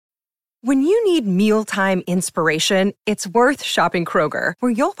When you need mealtime inspiration, it's worth shopping Kroger,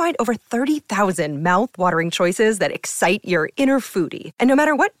 where you'll find over 30,000 mouth-watering choices that excite your inner foodie. And no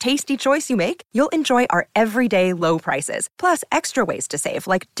matter what tasty choice you make, you'll enjoy our everyday low prices, plus extra ways to save,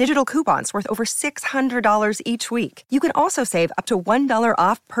 like digital coupons worth over $600 each week. You can also save up to $1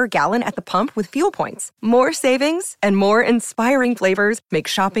 off per gallon at the pump with fuel points. More savings and more inspiring flavors make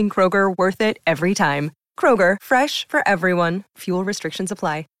shopping Kroger worth it every time. Kroger, fresh for everyone. Fuel restrictions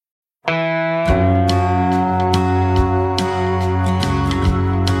apply.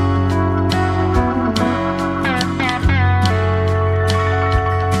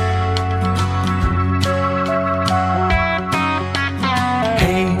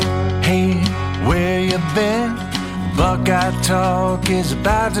 Hey, where you been? Buckeye Talk is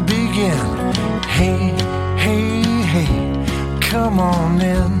about to begin. Hey, come on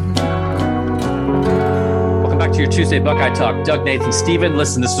in. Back to your Tuesday Buckeye Talk. Doug, Nathan, Steven.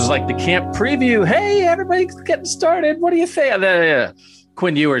 Listen, this was like the camp preview. Hey, everybody's getting started. What do you think?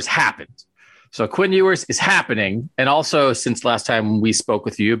 Quinn Ewers happened. So Quinn Ewers is happening. And also, since last time we spoke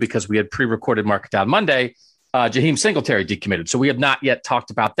with you, because we had pre-recorded Market Down Monday, Jaheim Singletary decommitted. So we have not yet talked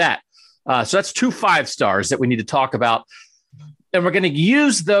about that. So that's 2 5-stars that we need to talk about. And we're going to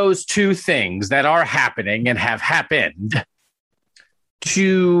use those two things that are happening and have happened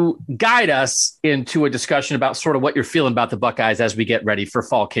to guide us into a discussion about sort of what you're feeling about the Buckeyes as we get ready for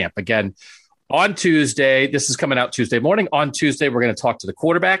fall camp. Again, on Tuesday, this is coming out Tuesday morning. On Tuesday, we're going to talk to the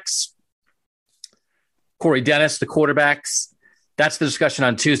quarterbacks. Corey Dennis, the quarterbacks. That's the discussion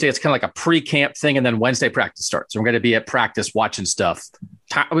on Tuesday. It's kind of like a pre-camp thing, and then Wednesday practice starts. We're going to be at practice watching stuff.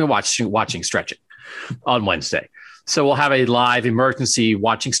 Watching stretching on Wednesday. So we'll have a live emergency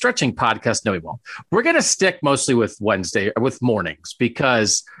watching stretching podcast. No, we won't. We're going to stick mostly with Wednesday or with mornings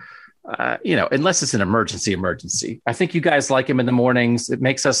because, unless it's an emergency. I think you guys like him in the mornings. It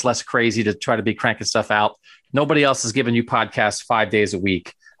makes us less crazy to try to be cranking stuff out. Nobody else is giving you podcasts 5 days a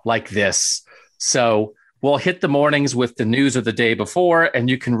week like this. So we'll hit the mornings with the news of the day before,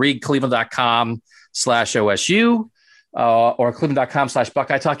 and you can read cleveland.com/OSU or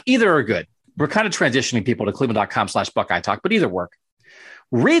cleveland.com/Buckeye Talk. Either are good. We're kind of transitioning people to cleveland.com/Buckeye Talk, but either work.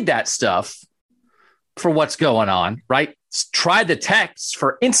 Read that stuff for what's going on, right? Try the texts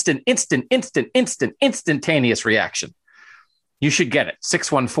for instantaneous reaction. You should get it.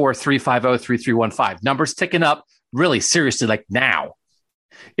 614-350-3315. Numbers ticking up really seriously, like now.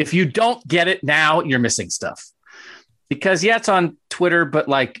 If you don't get it now, you're missing stuff. Because, yeah, it's on Twitter, but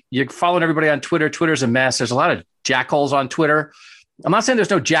like you're following everybody on Twitter. Twitter's a mess. There's a lot of jackholes on Twitter. I'm not saying there's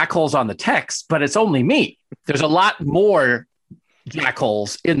no jackholes on the text, but it's only me. There's a lot more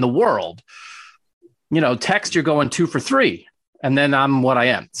jackholes in the world. Text, you're going 2 for 3, and then I'm what I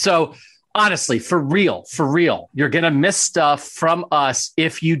am. So honestly, for real, you're going to miss stuff from us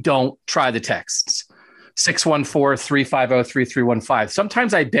if you don't try the texts. 614-350-3315.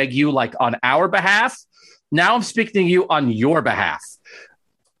 Sometimes I beg you like on our behalf. Now I'm speaking to you on your behalf.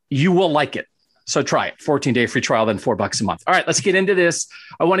 You will like it. So try it. 14-day free trial, then $4 a month. All right, let's get into this.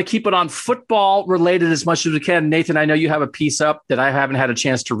 I want to keep it on football related as much as we can. Nathan, I know you have a piece up that I haven't had a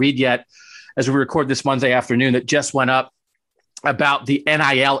chance to read yet as we record this Monday afternoon that just went up about the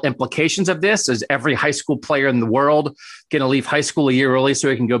NIL implications of this. Is every high school player in the world going to leave high school a year early so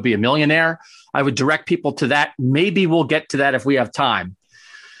he can go be a millionaire? I would direct people to that. Maybe we'll get to that if we have time.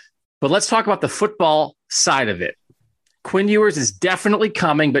 But let's talk about the football side of it. Quinn Ewers is definitely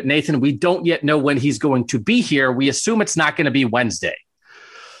coming, but Nathan, we don't yet know when he's going to be here. We assume it's not going to be Wednesday.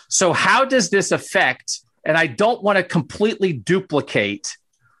 So how does this affect, and I don't want to completely duplicate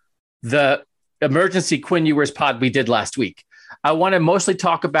the emergency Quinn Ewers pod we did last week. I want to mostly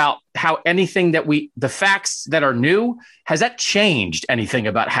talk about how anything that the facts that are new, has that changed anything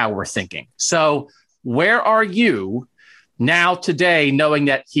about how we're thinking? So where are you now today, knowing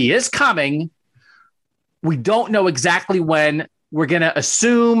that he is coming? We don't know exactly when. We're going to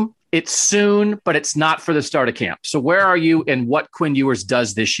assume it's soon, but it's not for the start of camp. So where are you and what Quinn Ewers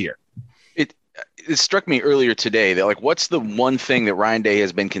does this year? It struck me earlier today that, like, what's the one thing that Ryan Day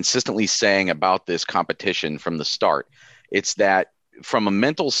has been consistently saying about this competition from the start? It's that from a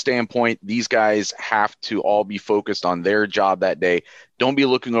mental standpoint, these guys have to all be focused on their job that day. Don't be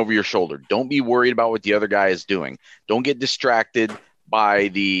looking over your shoulder. Don't be worried about what the other guy is doing. Don't get distracted by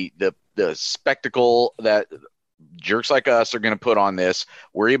the spectacle that jerks like us are going to put on this.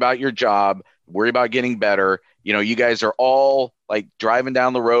 Worry about your job. Worry about getting better. You guys are all like driving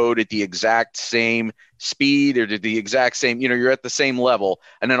down the road at the exact same speed or the exact same, you're at the same level.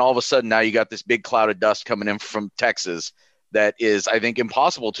 And then all of a sudden now you got this big cloud of dust coming in from Texas that is, I think,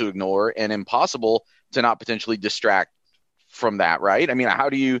 impossible to ignore and impossible to not potentially distract from that, right? I mean, how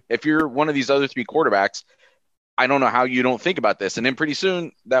do you, if you're one of these other three quarterbacks, I don't know how you don't think about this. And then pretty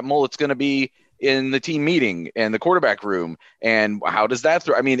soon that mullet's going to be in the team meeting and the quarterback room. And how does that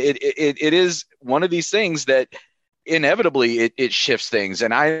throw? I mean, it is one of these things that inevitably it shifts things.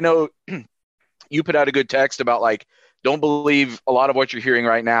 And I know you put out a good text about like, don't believe a lot of what you're hearing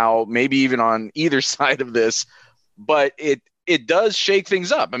right now, maybe even on either side of this, but it does shake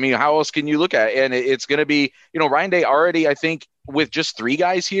things up. I mean, how else can you look at it? And it's going to be, Ryan Day already, I think with just three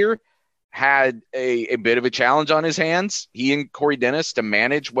guys here, had a bit of a challenge on his hands, he and Corey Dennis, to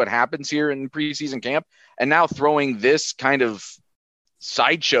manage what happens here in preseason camp. And now throwing this kind of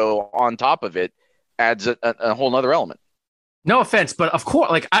sideshow on top of it adds a whole nother element. No offense, but of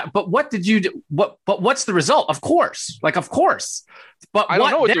course, but what did you do? But what's the result? Of course. But I don't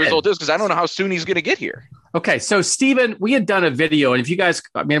know what the result is because I don't know how soon he's going to get here. Okay. So Steven, we had done a video, and if you guys,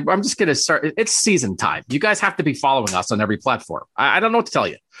 I mean, I'm just going to start. It's season time. You guys have to be following us on every platform. I don't know what to tell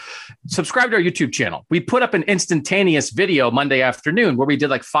you. Subscribe to our YouTube channel. We put up an instantaneous video Monday afternoon where we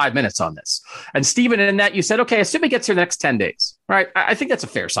did like 5 minutes on this. And Steven, in that you said, okay, assume he gets here the next 10 days, right? I think that's a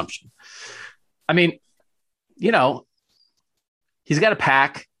fair assumption. I mean, he's got to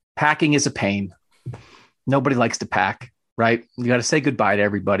pack. Packing is a pain. Nobody likes to pack, right? You got to say goodbye to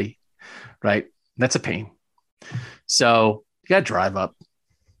everybody, right? That's a pain. So you got to drive up.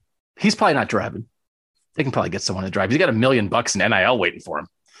 He's probably not driving. They can probably get someone to drive. He's got $1 million in NIL waiting for him.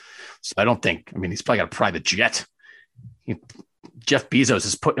 So I don't think, he's probably got a private jet. Jeff Bezos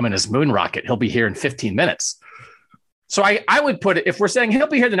is putting him in his moon rocket. He'll be here in 15 minutes. So I would put it, if we're saying he'll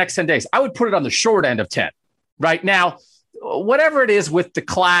be here the next 10 days, I would put it on the short end of 10 right now. Whatever it is with the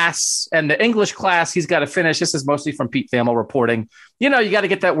class and the English class, he's got to finish. This is mostly from Pete Thamel reporting. You got to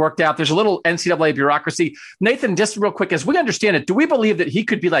get that worked out. There's a little NCAA bureaucracy. Nathan, just real quick, as we understand it, do we believe that he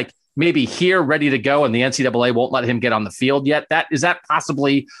could be like maybe here ready to go and the NCAA won't let him get on the field yet? Is that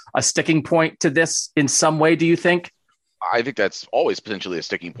possibly a sticking point to this in some way, do you think? I think that's always potentially a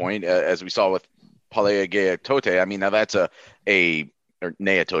sticking point, as we saw with Palea Gaya-Tote. I mean, now that's or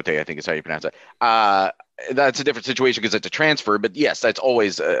Nea-Tote, I think is how you pronounce it. That's a different situation because it's a transfer, but yes, that's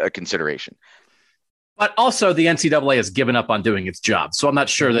always a consideration. But also the NCAA has given up on doing its job. So I'm not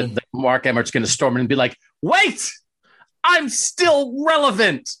sure that Mark Emmert's going to storm in and be like, wait, I'm still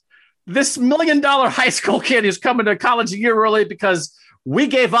relevant. This $1 million high school kid who's coming to college a year early because we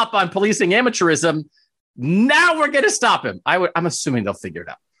gave up on policing amateurism. Now we're going to stop him. I'm assuming they'll figure it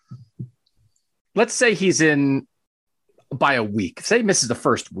out. Let's say he's in by a week. Say he misses the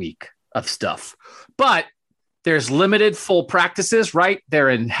first week of stuff, but there's limited full practices, right? They're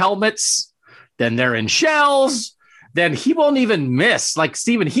in helmets, then they're in shells, then he won't even miss. Like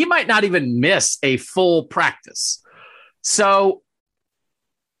Steven, he might not even miss a full practice. So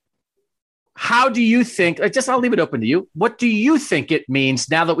how do you think, I'll leave it open to you. What do you think it means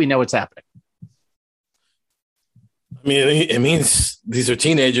now that we know what's happening? I mean, it means these are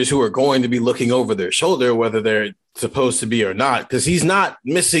teenagers who are going to be looking over their shoulder, whether they're supposed to be or not, because he's not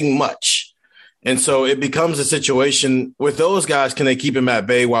missing much. And so it becomes a situation with those guys. Can they keep him at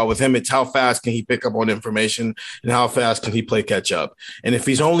bay? While with him, it's how fast can he pick up on information and how fast can he play catch up? And if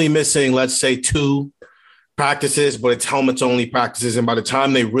he's only missing, let's say 2 practices, but it's helmets only practices. And by the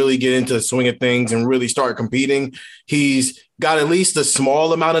time they really get into the swing of things and really start competing, he's got at least a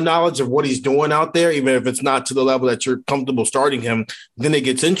small amount of knowledge of what he's doing out there, even if it's not to the level that you're comfortable starting him. Then it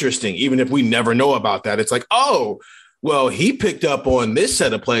gets interesting, even if we never know about that. It's like, oh, well, he picked up on this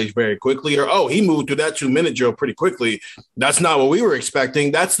set of plays very quickly, or, oh, he moved through that 2-minute drill pretty quickly. That's not what we were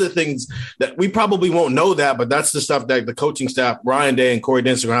expecting. That's the things that we probably won't know that, but that's the stuff that the coaching staff, Ryan Day and Corey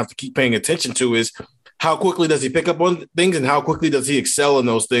Dennis, are going to have to keep paying attention to is how quickly does he pick up on things and how quickly does he excel in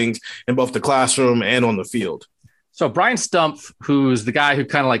those things in both the classroom and on the field. So Brian Stumpf, who's the guy who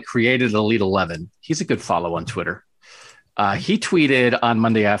kind of like created Elite 11, he's a good follow on Twitter. He tweeted on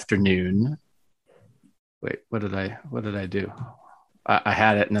Monday afternoon. Wait, what did I do? I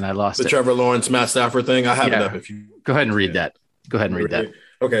had it and then I lost it. The Trevor Lawrence, Matt Stafford thing. I have it up if you go ahead and read that. Go ahead and read that.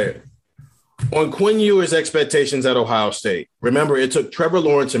 Okay. On Quinn Ewers' expectations at Ohio State, remember it took Trevor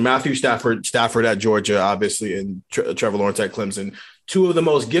Lawrence and Matthew Stafford at Georgia, obviously, and Trevor Lawrence at Clemson, 2 of the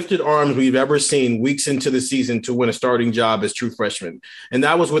most gifted arms we've ever seen weeks into the season to win a starting job as true freshmen. And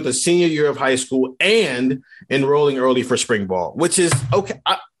that was with a senior year of high school and enrolling early for spring ball, which is okay.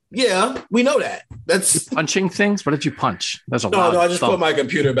 Yeah, we know that. That's punching things. What did you punch? That's a no. I just put my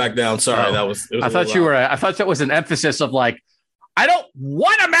computer back down. Sorry, that was. I thought that was an emphasis of like, I don't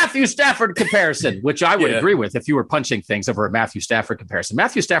want a Matthew Stafford comparison, which I would agree with if you were punching things over a Matthew Stafford comparison.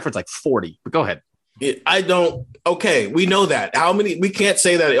 Matthew Stafford's like 40, but go ahead. I don't. Okay, we know that. How many? We can't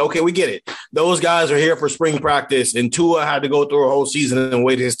say that. Okay, we get it. Those guys are here for spring practice, and Tua had to go through a whole season and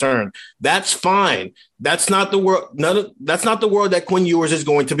wait his turn. That's fine. That's not the world. That's not the world that Quinn Ewers is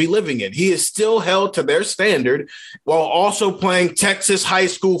going to be living in. He is still held to their standard while also playing Texas high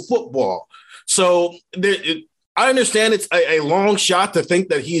school football. So I understand it's a long shot to think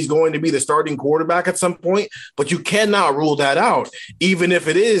that he's going to be the starting quarterback at some point, but you cannot rule that out, even if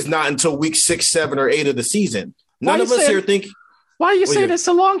it is not until week 6, 7, or 8 of the season. None of us here think. Why are you saying it's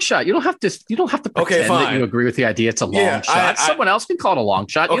a long shot? You don't have to pretend that you agree with the idea it's a long shot. Someone else can call it a long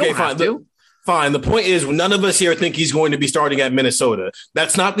shot. You don't have to. Fine. The point is, none of us here think he's going to be starting at Minnesota.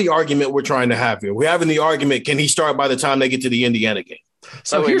 That's not the argument we're trying to have here. We're having the argument, can he start by the time they get to the Indiana game?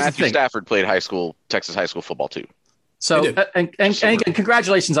 So here's Matthew Stafford played Texas high school football too. So and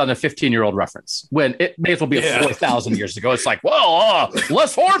congratulations on the 15-year-old reference. When it may as well be 4,000 years ago. It's like, well,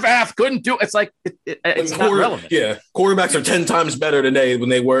 Les Horvath couldn't do. It's like it's not relevant. Yeah, quarterbacks are 10 times better today than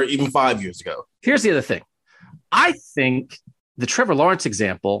they were even 5 years ago. Here's the other thing. I think the Trevor Lawrence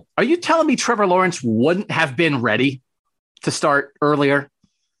example. Are you telling me Trevor Lawrence wouldn't have been ready to start earlier?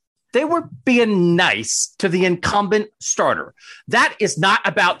 They were being nice to the incumbent starter. That is not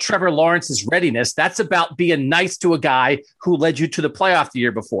about Trevor Lawrence's readiness. That's about being nice to a guy who led you to the playoff the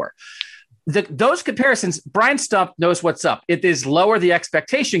year before. Those comparisons, Brian Stump knows what's up. It is lower the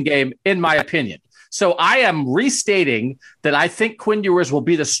expectation game, in my opinion. So I am restating that I think Quinn Ewers will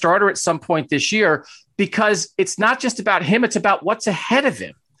be the starter at some point this year because it's not just about him. It's about what's ahead of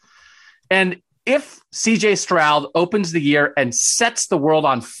him. And if CJ Stroud opens the year and sets the world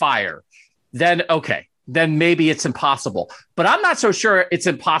on fire, then maybe it's impossible. But I'm not so sure it's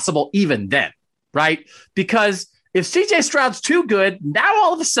impossible even then, right? Because if CJ Stroud's too good, now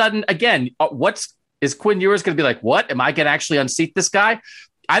all of a sudden, again, is Quinn Ewers going to be like, what? Am I going to actually unseat this guy?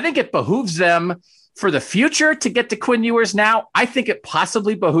 I think it behooves them for the future to get to Quinn Ewers now. I think it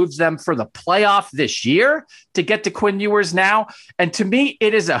possibly behooves them for the playoff this year to get to Quinn Ewers now. And to me,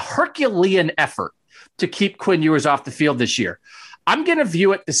 it is a Herculean effort to keep Quinn Ewers off the field this year. I'm going to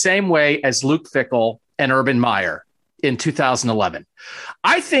view it the same way as Luke Fickell and Urban Meyer in 2011.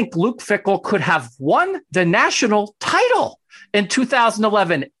 I think Luke Fickell could have won the national title in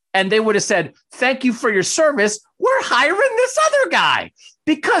 2011. And they would have said, thank you for your service. We're hiring this other guy.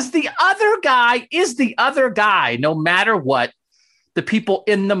 Because the other guy is the other guy, no matter what the people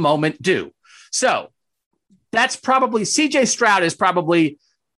in the moment do. So that's probably CJ Stroud is probably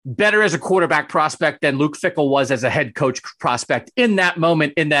better as a quarterback prospect than Luke Fickell was as a head coach prospect in that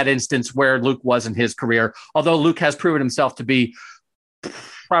moment, in that instance where Luke was in his career. Although Luke has proven himself to be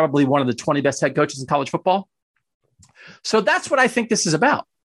probably one of the 20 best head coaches in college football. So that's what I think this is about.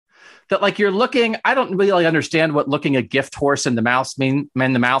 That like you're looking, I don't really understand what looking a gift horse in the mouth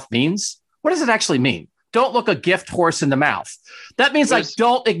means. What does it actually mean? Don't look a gift horse in the mouth. That means like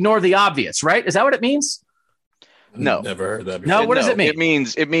don't ignore the obvious, right? Is that what it means? No, never heard that before. No, what does it mean?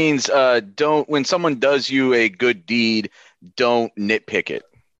 It means don't, when someone does you a good deed, don't nitpick it.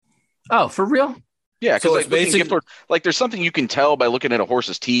 Oh, for real? Yeah, because like basically like there's something you can tell by looking at a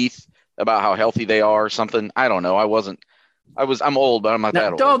horse's teeth about how healthy they are or something. I don't know. I'm old, but I'm not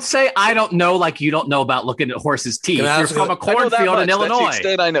that old. Don't say I don't know like you don't know about looking at horses' teeth. You're from a cornfield in Illinois.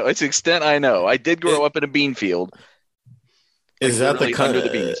 That's the extent I know. I did grow up in a bean field. Is that the under the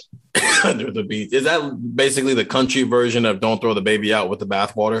beans? Under the beans. Is that basically the country version of don't throw the baby out with the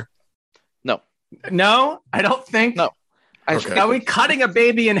bathwater? No, I don't think. No. Are we cutting a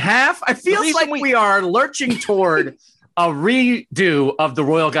baby in half? I feel like we are lurching toward a redo of the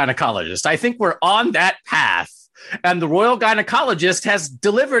Royal Gynecologist. I think we're on that path. And the Royal Gynecologist has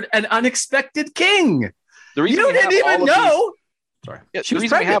delivered an unexpected king. The reason you didn't even know. The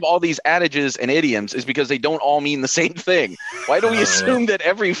reason we have all these adages and idioms is because they don't all mean the same thing. Why do we assume that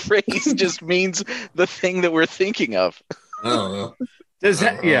every phrase just means the thing that we're thinking of? I don't know. Does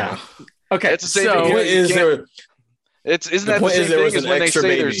that? Yeah. Okay. It's the same thing. Isn't that the same thing as when they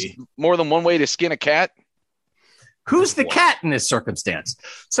say there's more than one way to skin a cat? Who's the cat in this circumstance?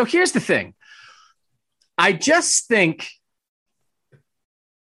 So here's the thing. I just think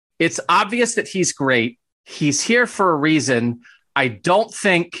it's obvious that he's great. He's here for a reason. I don't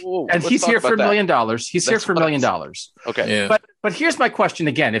think, and he's here for $1 million. He's here for $1 million. Okay. Yeah. But here's my question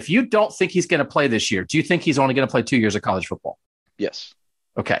again. If you don't think he's going to play this year, do you think he's only going to play 2 years of college football? Yes.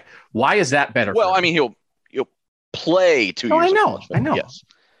 Okay. Why is that better? Well, I mean, he'll play 2 years. I know.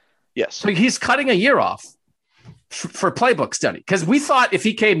 Yes. So he's cutting a year off for playbook study because we thought if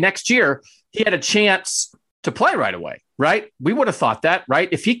he came next year, he had a chance to play right away, right? We would have thought that, right?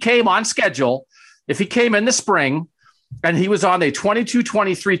 If he came on schedule, if he came in the spring and he was on a 22,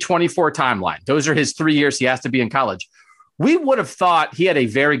 23, 24 timeline. Those are his 3 years he has to be in college. We would have thought he had a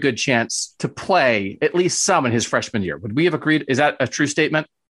very good chance to play at least some in his freshman year. Would we have agreed? Is that a true statement?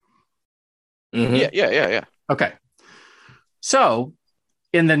 Mm-hmm. Yeah. Okay. So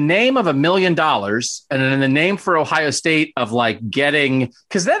in the name of $1 million and in the name for Ohio State of like getting,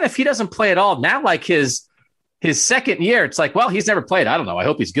 because then if he doesn't play at all, now like his second year, it's like, well, he's never played. I don't know. I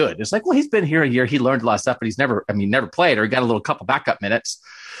hope he's good. It's like, well, he's been here a year. He learned a lot of stuff, but he's never played, or he got a little couple backup minutes.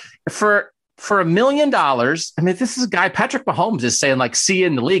 For $1 million, I mean, this is a guy, Patrick Mahomes is saying like, see you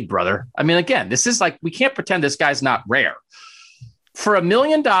in the league, brother. I mean, again, this is like, we can't pretend this guy's not rare. For $1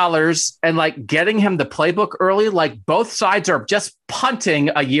 million and like getting him the playbook early, like both sides are just punting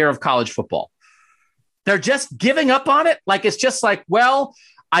a year of college football. They're just giving up on it. Like, it's just like, well,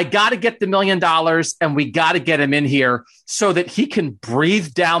 I got to get the $1 million and we got to get him in here so that he can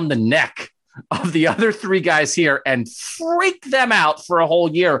breathe down the neck of the other three guys here and freak them out for a whole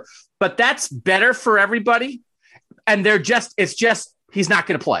year. But that's better for everybody. And it's just, he's not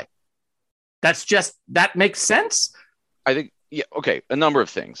going to play. That makes sense. I think, yeah. Okay. A number of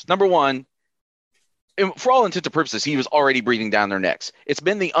things. Number one, for all intents and purposes, he was already breathing down their necks. It's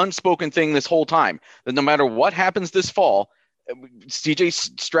been the unspoken thing this whole time that no matter what happens this fall, CJ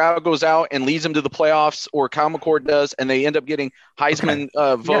Stroud goes out and leads them to the playoffs, or Kyle McCord does, and they end up getting Heisman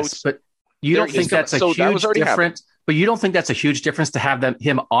votes. Yes, but you don't think that's a huge difference? But you don't think that's a huge difference to have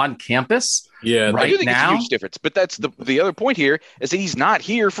him on campus? Yeah, I do think now? It's a huge difference. But that's the other point here is that he's not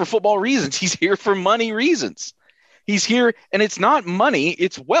here for football reasons. He's here for money reasons. He's here, and it's not money;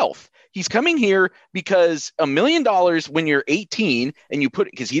 it's wealth. He's coming here because $1 million when you're 18 and you put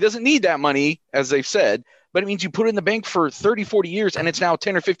it, because he doesn't need that money, as they've said, but it means you put it in the bank for 30, 40 years and it's now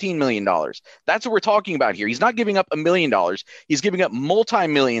 $10 or $15 million. That's what we're talking about here. He's not giving up $1 million. He's giving up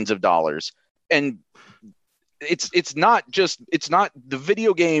multi-millions of dollars. And it's not the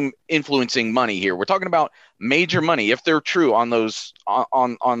video game influencing money here. We're talking about major money, if they're true on those,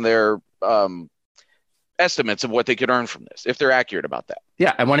 on their estimates of what they could earn from this, if they're accurate about that.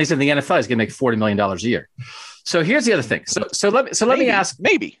 Yeah, and when he's in the NFL, he's going to make $40 million a year. So here's the other thing. So let me ask.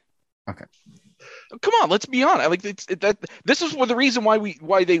 Maybe. Okay. Come on, let's be honest. Like this is the reason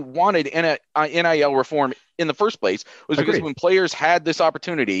why they wanted NIL reform in the first place, was because when players had this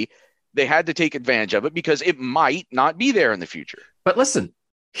opportunity, they had to take advantage of it because it might not be there in the future. But listen,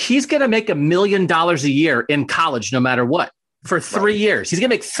 he's going to make $1 million a year in college, no matter what, for 3 years. He's going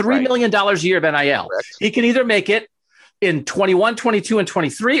to make $3 million a year of NIL. Correct. He can either make it in 21, 22, and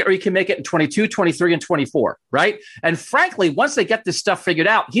 23, or he can make it in 22, 23, and 24, right? And frankly, once they get this stuff figured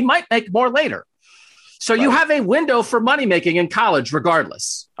out, he might make more later. So you have a window for money making in college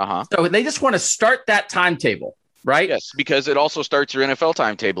regardless. So they just want to start that timetable, right? Yes, because it also starts your NFL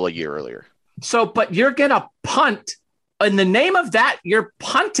timetable a year earlier. So, but you're going to punt. In the name of that, you're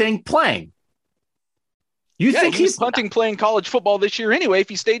punting playing. You think he's punting playing college football this year anyway if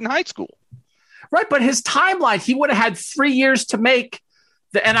he stayed in high school. Right, but his timeline, he would have had 3 years to make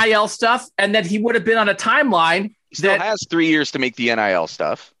the NIL stuff, and then he would have been on a timeline. He still has 3 years to make the NIL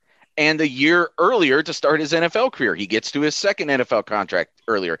stuff, and a year earlier to start his NFL career. He gets to his second NFL contract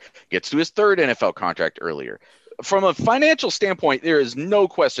earlier, gets to his third NFL contract earlier. From a financial standpoint, there is no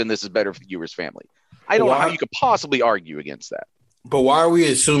question this is better for the Ewers family. I don't know how you could possibly argue against that. But why are we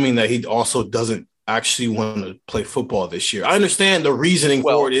assuming that he also doesn't actually want to play football this year? I understand the reasoning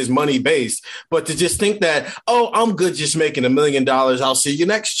for it is money based, but to just think that, I'm good just making $1 million, I'll see you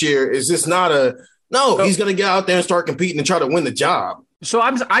next year, is this not he's going to get out there and start competing and try to win the job. So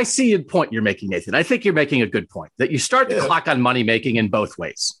I see the point you're making, Nathan. I think you're making a good point that you start the clock on money making in both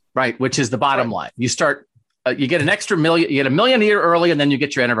ways, right? Which is the bottom line. You start, you get an extra million, you get $1 million a year early, and then you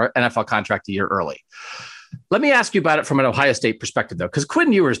get your NFL contract a year early. Let me ask you about it from an Ohio State perspective, though, because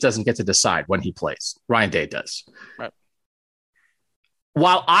Quinn Ewers doesn't get to decide when he plays. Ryan Day does. Right.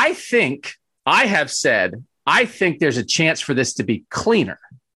 While I think there's a chance for this to be cleaner,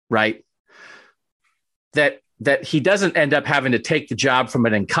 right? That he doesn't end up having to take the job from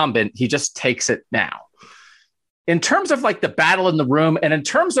an incumbent. He just takes it now. In terms of like the battle in the room and in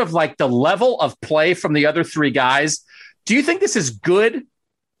terms of like the level of play from the other three guys, do you think this is good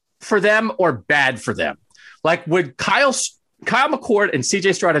for them or bad for them? Like, would Kyle McCord and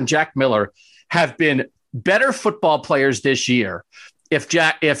CJ Stroud and Jack Miller have been better football players this year if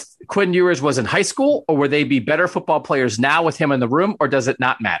Quinn Ewers was in high school, or would they be better football players now with him in the room, or does it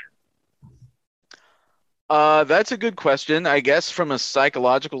not matter? That's a good question. I guess from a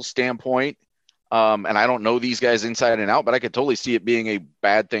psychological standpoint, and I don't know these guys inside and out, but I could totally see it being a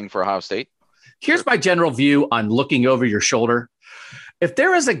bad thing for Ohio State. Here's my general view on looking over your shoulder. If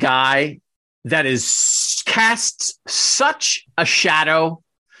there is a guy that is casts such a shadow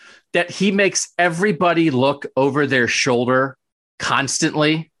that he makes everybody look over their shoulder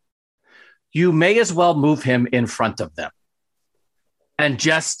constantly. You may as well move him in front of them and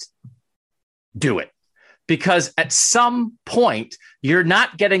just do it. Because at some point, you're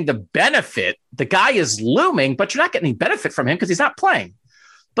not getting the benefit. The guy is looming, but you're not getting any benefit from him because he's not playing.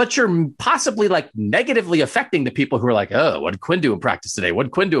 But you're possibly like negatively affecting the people who are like, oh, what did Quinn do in practice today? What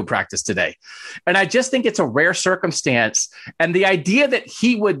did Quinn do in practice today? And I just think it's a rare circumstance. And the idea that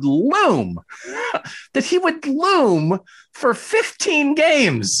he would loom, for 15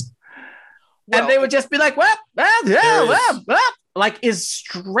 games. Well, and they would just be like, like is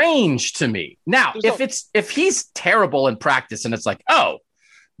strange to me. Now, if he's terrible in practice and it's like, oh,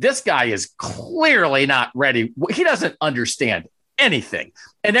 this guy is clearly not ready. He doesn't understand anything.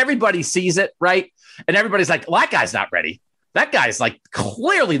 And everybody sees it, right? And everybody's like, well, that guy's not ready. That guy's like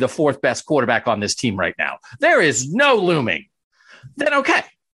clearly the fourth best quarterback on this team right now. There is no looming. Then okay.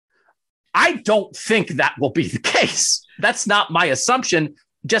 I don't think that will be the case. That's not my assumption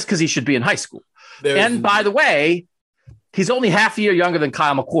just because he should be in high school. And by the way, he's only half a year younger than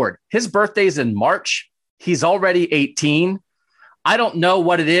Kyle McCord. His birthday's in March. He's already 18. I don't know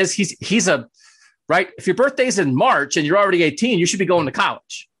what it is. He's a right. If your birthday's in March and you're already 18, you should be going to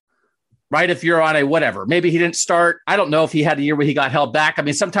college, right? If you're on a whatever, maybe he didn't start. I don't know if he had a year where he got held back. I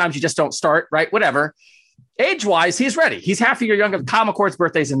mean, sometimes you just don't start, right? Whatever. Age-wise, he's ready. He's half a year younger. Kyle McCord's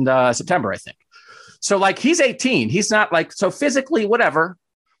birthday's in September, I think. So like he's 18. He's not like, so physically, whatever.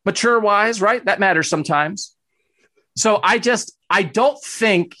 Mature-wise, right? That matters sometimes. So I don't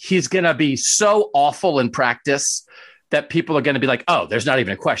think he's going to be so awful in practice that people are going to be like, oh, there's not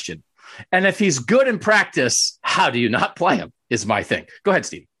even a question. And if he's good in practice, how do you not play him is my thing. Go ahead,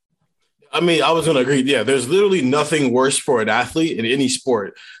 Steve. I mean, I was going to agree. Yeah, there's literally nothing worse for an athlete in any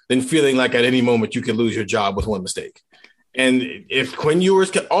sport than feeling like at any moment you could lose your job with one mistake. And if Quinn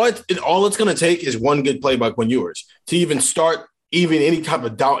Ewers, all it's going to take is one good play by Quinn Ewers to even start even any type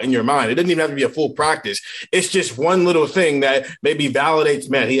of doubt in your mind. It doesn't even have to be a full practice. It's just one little thing that maybe validates,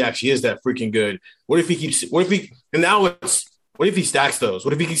 man, he actually is that freaking good. What if he stacks those?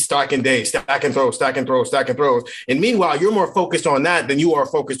 What if he keeps stacking days, stacking throws? And meanwhile, you're more focused on that than you are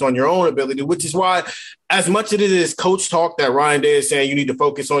focused on your own ability, which is why as much as it is coach talk that Ryan Day is saying you need to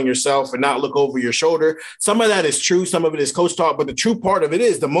focus on yourself and not look over your shoulder. Some of that is true. Some of it is coach talk. But the true part of it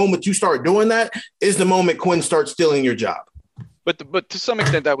is the moment you start doing that is the moment Quinn starts stealing your job. But to some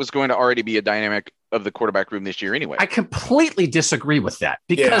extent, that was going to already be a dynamic of the quarterback room this year anyway. I completely disagree with that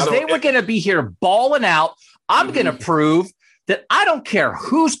because they were going to be here balling out. I'm going to prove that I don't care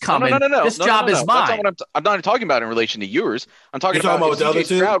who's coming. No. This job is mine. I'm not talking about in relation to yours. I'm talking about if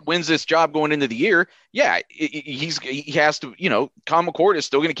CJ Stroud wins this job going into the year. Yeah, he has to. Kyle McCord is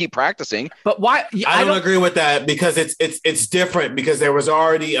still going to keep practicing. But why? I don't agree with that because it's different because there was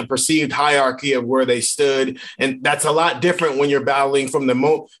already a perceived hierarchy of where they stood, and that's a lot different when you're battling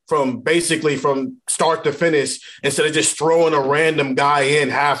from basically from start to finish instead of just throwing a random guy in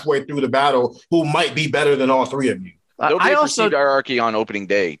halfway through the battle who might be better than all three of you. There'll be a perceived hierarchy on opening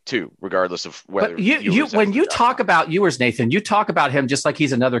day too, regardless of whether. But when you talk about Ewers, Nathan, you talk about him just like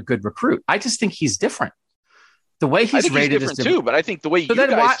he's another good recruit. I just think he's different. The way he's rated is different too. But I think the way you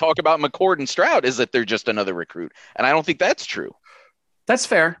guys talk about McCord and Stroud is that they're just another recruit, and I don't think that's true. That's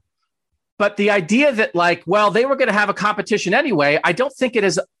fair. But the idea that they were going to have a competition anyway, I don't think it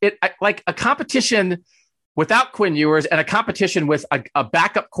is like a competition without Quinn Ewers and a competition with a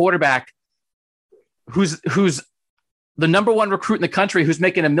backup quarterback who's the number one recruit in the country, who's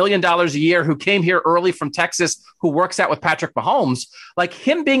making $1 million a year, who came here early from Texas, who works out with Patrick Mahomes. Like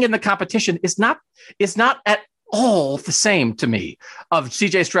him being in the competition is not at all the same to me of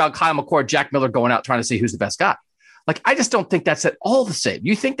CJ Stroud, Kyle McCord, Jack Miller going out trying to see who's the best guy. Like, I just don't think that's at all the same.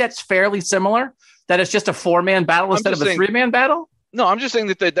 You think that's fairly similar? That it's just a 4-man battle instead of a 3-man battle? No, I'm just saying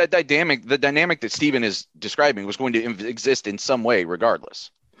that the dynamic that Steven is describing was going to exist in some way, regardless.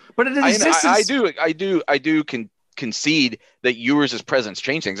 But it exists. I do concede that Ewers' presence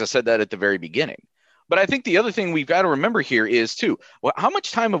changed things. I said that at the very beginning. But I think the other thing we've got to remember here is too, how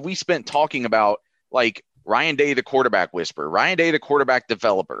much time have we spent talking about like Ryan Day, the quarterback whisperer, Ryan Day, the quarterback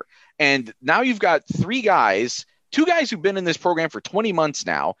developer. And now you've got two guys who've been in this program for 20 months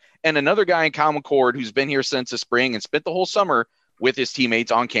now, and another guy in Kyle McCord who's been here since the spring and spent the whole summer with his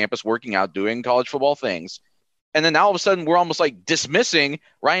teammates on campus, working out, doing college football things. And then now all of a sudden we're almost like dismissing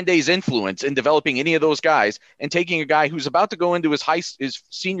Ryan Day's influence in developing any of those guys and taking a guy who's about to go into his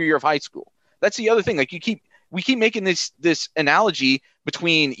senior year of high school. That's the other thing. Like we keep making this analogy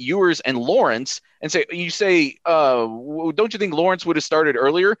between Ewers and Lawrence and don't you think Lawrence would have started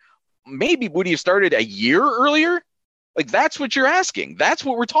earlier? maybe would he have started a year earlier? Like, that's what you're asking. That's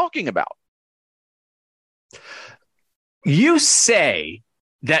what we're talking about. You say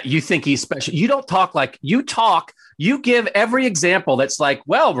that you think he's special. You don't talk like you talk. You give every example that's like,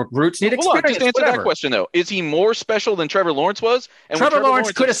 well, recruits need experience. Just answer that question, though. Is he more special than Trevor Lawrence was? And Trevor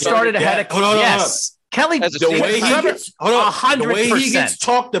Lawrence could have started ahead of yes. Kelly, the way he gets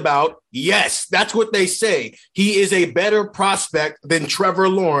talked about, yes, that's what they say. He is a better prospect than Trevor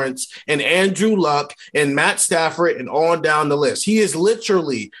Lawrence and Andrew Luck and Matt Stafford and on down the list. He is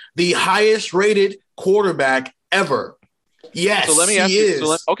literally the highest rated quarterback ever. Yes, so let me ask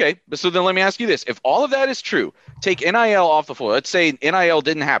you. So then let me ask you this: if all of that is true, take NIL off the floor. Let's say NIL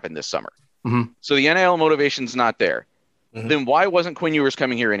didn't happen this summer, so the NIL motivation's not there. Then why wasn't Quinn Ewers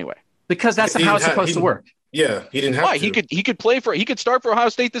coming here anyway? Because that's how it's supposed to work. Yeah, he didn't have why? to. He could start for Ohio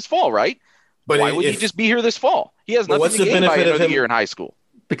State this fall, right? But why would he just be here this fall? He has nothing to gain by another year in high school.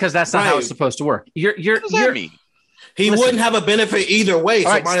 Because that's not how it's supposed to work. What does that mean? He wouldn't have a benefit either way.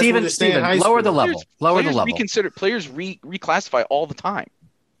 All right, Steven, lower the level. Lower the level. Players reclassify all the time.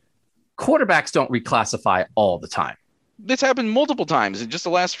 Quarterbacks don't reclassify all the time. This happened multiple times in just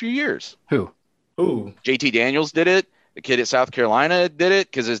the last few years. Who? JT Daniels did it. The kid at South Carolina did it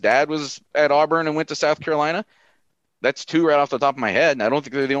because his dad was at Auburn and went to South Carolina. That's two right off the top of my head, and I don't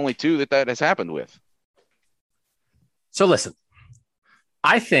think they're the only two that has happened with. So listen,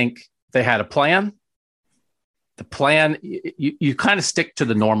 I think they had a plan. The plan, you kind of stick to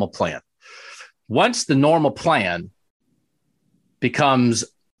the normal plan. Once the normal plan becomes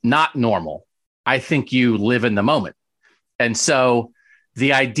not normal, I think you live in the moment. And so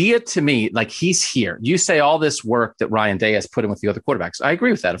the idea to me, like he's here, you say all this work that Ryan Day has put in with the other quarterbacks. I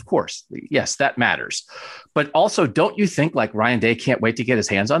agree with that. Of course. Yes, that matters. But also, don't you think like Ryan Day can't wait to get his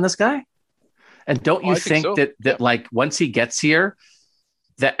hands on this guy? And don't you think so? that like once he gets here,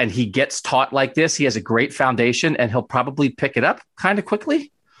 and he gets taught like this, he has a great foundation and he'll probably pick it up kind of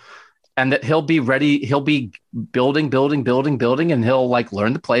quickly, and that he'll be ready. He'll be building, and he'll like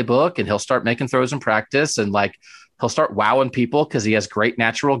learn the playbook and he'll start making throws in practice and like he'll start wowing people because he has great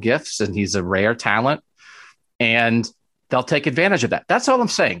natural gifts and he's a rare talent, and they'll take advantage of that. That's all I'm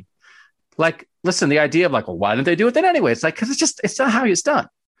saying. Like, listen, the idea of like, well, why didn't they do it then anyway? It's like, because it's not how it's done.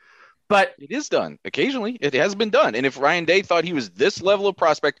 But it is done. Occasionally, it has been done. And if Ryan Day thought he was this level of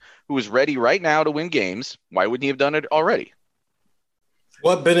prospect who was ready right now to win games, why wouldn't he have done it already?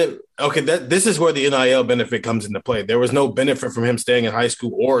 What benefit? Okay, this is where the NIL benefit comes into play. There was no benefit from him staying in high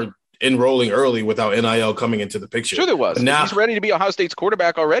school or enrolling early without NIL coming into the picture. Sure there was. Now, if he's ready to be Ohio State's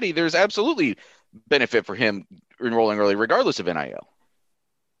quarterback already, there's absolutely benefit for him enrolling early, regardless of NIL.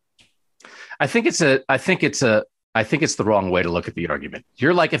 I think it's the wrong way to look at the argument.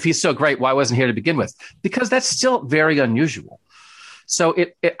 You're like, if he's so great, why wasn't he here to begin with? Because that's still very unusual. So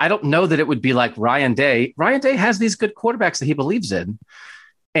I don't know that it would be like Ryan Day. Ryan Day has these good quarterbacks that he believes in.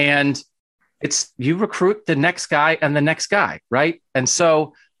 And it's you recruit the next guy and the next guy, right? And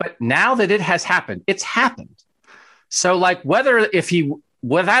so, but now that it has happened, it's happened. So like without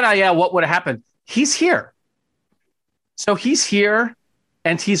NIL, what would have happened? He's here. So he's here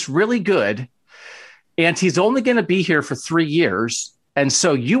and he's really good. And he's only going to be here for 3 years. And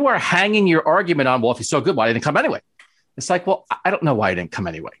so you are hanging your argument on, well, if he's so good, why didn't he come anyway? It's like, well, I don't know why he didn't come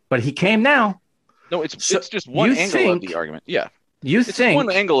anyway, but he came now. No, it's just one angle of the argument. Yeah. It's one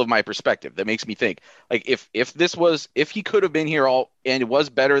angle of my perspective that makes me think, like, if he could have been here and it was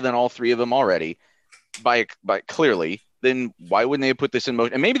better than all three of them already by clearly, then why wouldn't they have put this in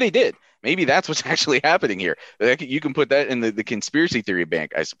motion? And maybe they did. Maybe that's what's actually happening here. You can put that in the conspiracy theory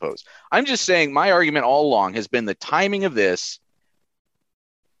bank, I suppose. I'm just saying my argument all along has been the timing of this,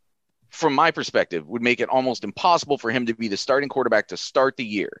 from my perspective, would make it almost impossible for him to be the starting quarterback to start the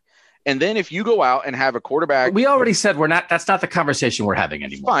year. And then if you go out and have a quarterback, we already said that's not the conversation we're having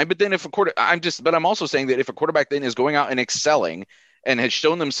anymore. Fine, but then I'm also saying that if a quarterback then is going out and excelling and has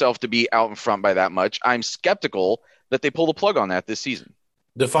shown themselves to be out in front by that much, I'm skeptical that they pull the plug on that this season.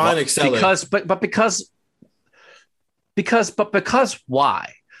 Define excelling. Because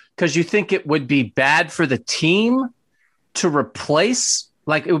why? Because you think it would be bad for the team to replace,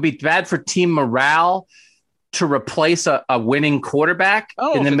 like it would be bad for team morale to replace a winning quarterback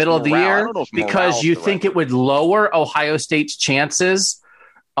in the middle of the year, because you think it would lower Ohio State's chances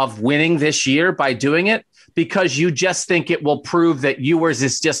of winning this year by doing it, because you just think it will prove that Ewers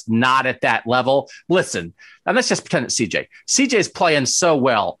is just not at that level. Listen, and let's just pretend it's CJ. CJ's playing so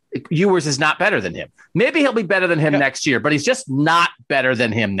well. Ewers is not better than him. Maybe he'll be better than him next year, but he's just not better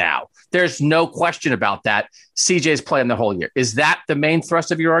than him now. There's no question about that. CJ's playing the whole year. Is that the main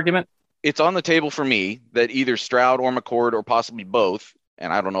thrust of your argument? It's on the table for me that either Stroud or McCord or possibly both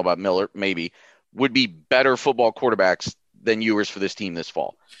and I don't know about Miller, maybe, would be better football quarterbacks than Ewers for this team this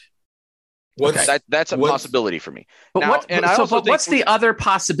fall. That's a possibility for me. But what's the other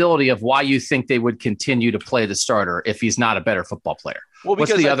possibility of why you think they would continue to play the starter if he's not a better football player? Well,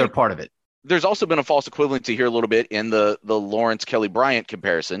 what's the other part of it? There's also been a false equivalency here a little bit in the Lawrence Kelly Bryant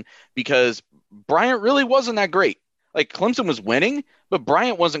comparison, because Bryant really wasn't that great. Like, Clemson was winning, but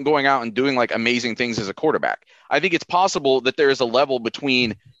Bryant wasn't going out and doing like amazing things as a quarterback. I think it's possible that there is a level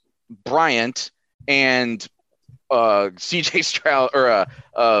between Bryant and CJ Stroud or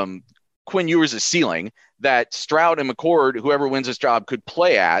Quinn Ewers' ceiling that Stroud and McCord, whoever wins this job, could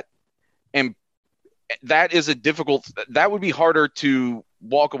play at. And that would be harder to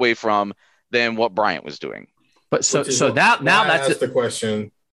walk away from than what Bryant was doing. But so now that's the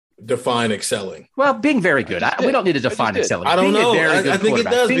question. Define excelling. Well, being very good. We don't need to define excelling. I don't know. I think it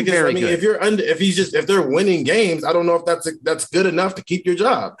does, because I mean, if they're winning games, I don't know if that's good enough to keep your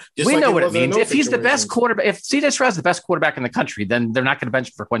job. We know what it means. If he's the best quarterback, if CJ Stroud's the best quarterback in the country, then they're not going to bench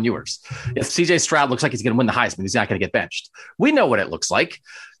him for Quinn Ewers. If CJ Stroud looks like he's going to win the Heisman, he's not going to get benched. We know what it looks like.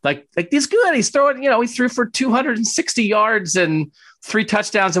 Like he's good. He's throwing. He threw for 260 yards and 3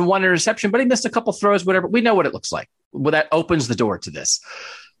 touchdowns and 1 interception, but he missed a couple throws. Whatever. We know what it looks like. Well, that opens the door to this.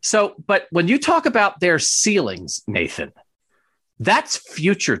 So, but when you talk about their ceilings, Nathan, that's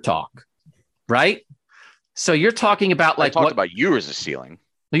future talk, right? So you're talking about about you as a ceiling.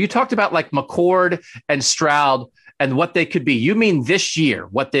 You talked about like McCord and Stroud and what they could be. You mean this year,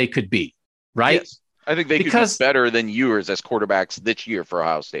 what they could be, right? Yes. I think they could be better than Ewers as quarterbacks this year for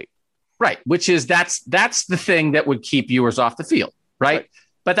Ohio State. Right, which is that's the thing that would keep Ewers off the field, right?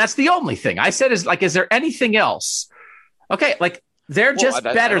 But that's the only thing. I said is there anything else? Okay, they're just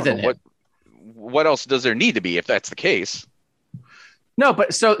better than him. What else does there need to be if that's the case? No,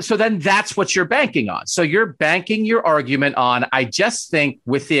 but so then that's what you're banking on. So you're banking your argument on, I just think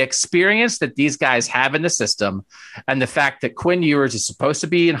with the experience that these guys have in the system and the fact that Quinn Ewers is supposed to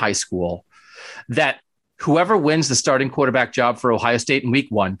be in high school, that whoever wins the starting quarterback job for Ohio State in week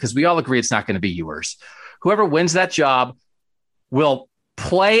 1, because we all agree it's not going to be Ewers, whoever wins that job will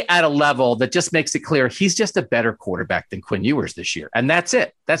play at a level that just makes it clear he's just a better quarterback than Quinn Ewers this year. And that's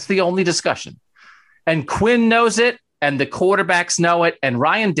it. That's the only discussion. And Quinn knows it, and the quarterbacks know it, and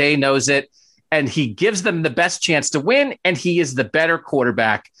Ryan Day knows it, and he gives them the best chance to win, and he is the better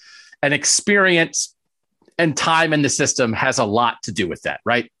quarterback. And experience and time in the system has a lot to do with that,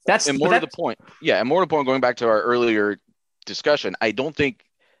 right? To the point. Yeah, and more to the point, going back to our earlier discussion, I don't think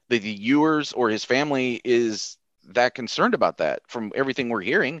that the Ewers or his family is that concerned about that from everything we're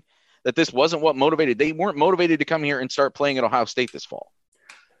hearing, that this wasn't what motivated. They weren't motivated to come here and start playing at Ohio State this fall.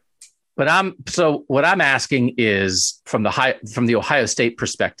 But what I'm asking is from the Ohio State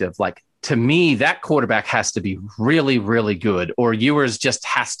perspective, to me, that quarterback has to be really, really good, or Ewers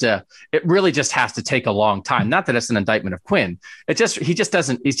it really just has to take a long time. Not that it's an indictment of Quinn. He's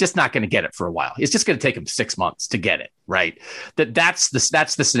just not going to get it for a while. It's just going to take him 6 months to get it, right? That's the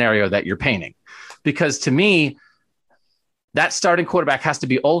scenario that you're painting. Because to me, that starting quarterback has to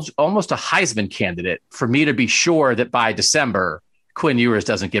be almost a Heisman candidate for me to be sure that by December, Quinn Ewers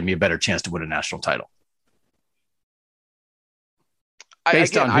doesn't give me a better chance to win a national title.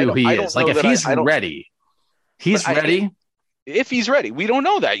 Based on who he is. If he's ready, if he's ready, we don't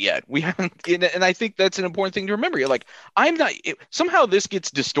know that yet. We haven't, and I think that's an important thing to remember. You're somehow this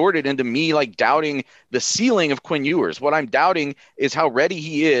gets distorted into me doubting the ceiling of Quinn Ewers. What I'm doubting is how ready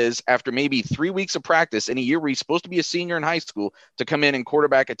he is after maybe 3 weeks of practice in a year where he's supposed to be a senior in high school to come in and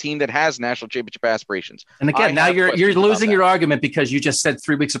quarterback a team that has national championship aspirations. And again, now you're losing your argument because you just said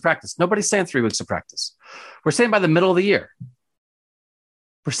 3 weeks of practice. Nobody's saying 3 weeks of practice. We're saying by the middle of the year.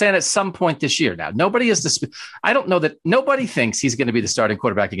 We're saying at some point this year. Now, I don't know that nobody thinks he's going to be the starting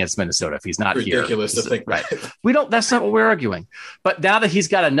quarterback against Minnesota if he's not ridiculous here. To think right. That's not what we're arguing. But now that he's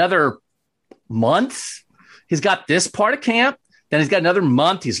got another month, he's got this part of camp, then he's got another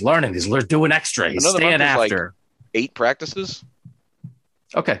month. He's learning. He's doing extra. He's staying after 8 practices.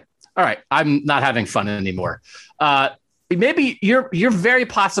 Okay. All right. I'm not having fun anymore. Maybe you're very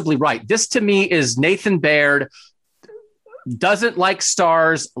possibly right. This to me is Nathan Baird. Doesn't like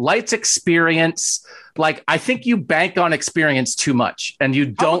stars, likes experience. I think you bank on experience too much, and you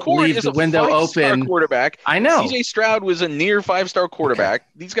don't leave the window open. Quarterback. I know. CJ Stroud was a near 5-star quarterback. Okay.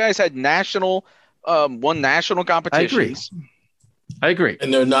 These guys had won national competitions. I agree.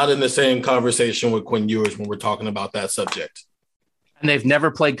 And they're not in the same conversation with Quinn Ewers when we're talking about that subject. And they've never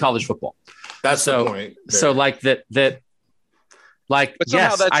played college football. That's the point. So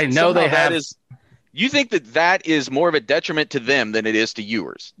yes, I know they have. You think that is more of a detriment to them than it is to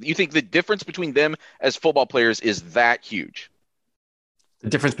Ewers? You think the difference between them as football players is that huge? The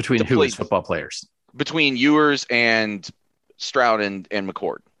difference between who is football players? Between Ewers and Stroud and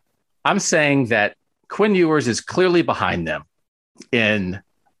McCord. I'm saying that Quinn Ewers is clearly behind them in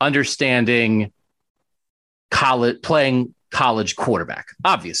understanding playing college quarterback.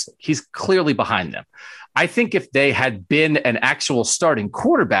 Obviously, he's clearly behind them. I think if they had been an actual starting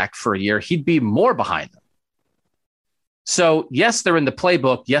quarterback for a year, he'd be more behind them. So, yes, they're in the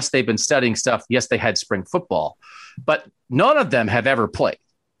playbook. Yes, they've been studying stuff. Yes, they had spring football. But none of them have ever played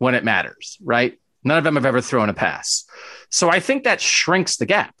when it matters, right? None of them have ever thrown a pass. So I think that shrinks the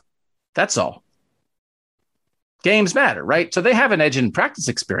gap. That's all. Games matter, right? So they have an edge in practice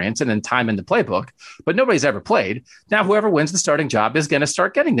experience and in time in the playbook, but nobody's ever played. Now, whoever wins the starting job is going to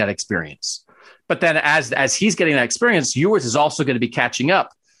start getting that experience. But then as he's getting that experience, Ewers is also going to be catching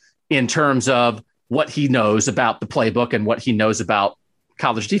up in terms of what he knows about the playbook and what he knows about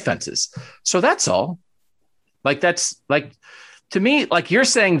college defenses. So that's all. To me, you're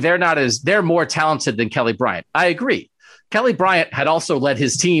saying they're more talented than Kelly Bryant. I agree. Kelly Bryant had also led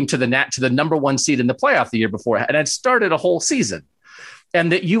his team to the number one seed in the playoff the year before and had started a whole season,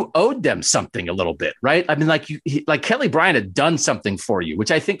 and that you owed them something a little bit, right? I mean, Kelly Bryant had done something for you,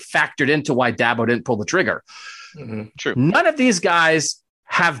 which I think factored into why Dabo didn't pull the trigger. Mm-hmm. True. None of these guys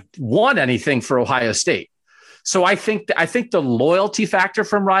have won anything for Ohio State. So I think the loyalty factor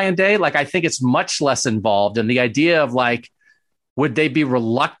from Ryan Day, I think it's much less involved in the idea of would they be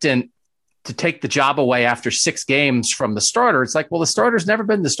reluctant to take the job away after 6 games from the starter? It's the starter's never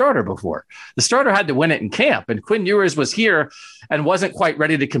been the starter before. The starter had to win it in camp, and Quinn Ewers was here and wasn't quite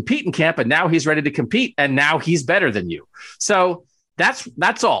ready to compete in camp, and now he's ready to compete, and now he's better than you. So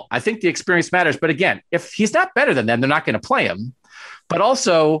that's all. I think the experience matters. But again, if he's not better than them, they're not going to play him. But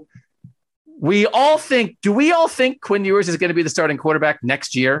also, do we all think Quinn Ewers is going to be the starting quarterback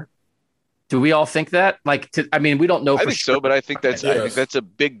next year? Do we all think that? We don't know. I think so, but I think that's a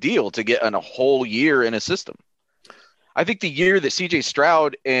big deal to get on a whole year in a system. I think the year that C.J.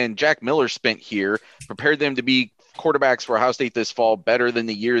 Stroud and Jack Miller spent here prepared them to be quarterbacks for Ohio State this fall better than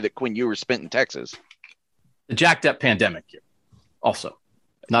the year that Quinn Ewers spent in Texas. The jacked up pandemic year, also.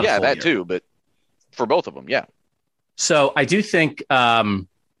 Not that year. too, but for both of them, yeah. So I do think, because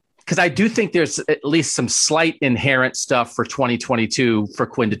I do think there's at least some slight inherent stuff for 2022 for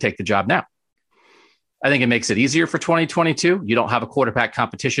Quinn to take the job now. I think it makes it easier for 2022. You don't have a quarterback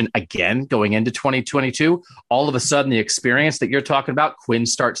competition again going into 2022. All of a sudden, the experience that you're talking about, Quinn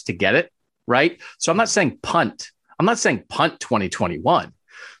starts to get it, right? So I'm not saying punt. I'm not saying punt 2021,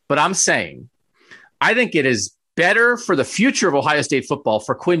 but I'm saying I think it is better for the future of Ohio State football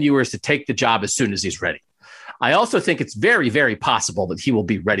for Quinn Ewers to take the job as soon as he's ready. I also think it's very, very possible that he will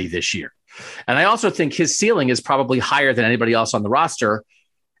be ready this year. And I also think his ceiling is probably higher than anybody else on the roster.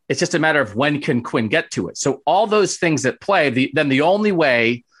 It's just a matter of when can Quinn get to it. So all those things that play, then the only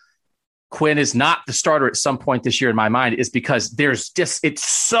way Quinn is not the starter at some point this year in my mind is because it's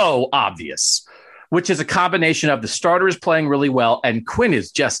so obvious, which is a combination of the starters playing really well. And Quinn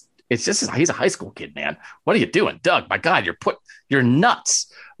is he's a high school kid, man. What are you doing, Doug? My God, you're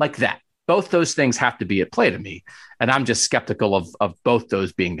nuts like that. Both those things have to be at play to me. And I'm just skeptical of both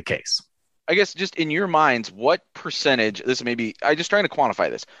those being the case. I guess just in your minds, what percentage, I'm just trying to quantify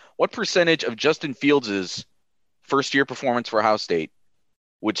this. What percentage of Justin Fields' first year performance for Ohio State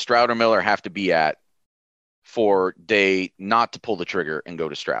would Stroud or Miller have to be at for Day not to pull the trigger and go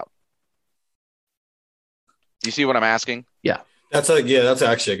to Stroud? Do you see what I'm asking? Yeah. That's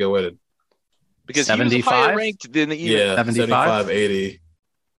actually a good way to. Because 75? He was higher ranked than 75, 80.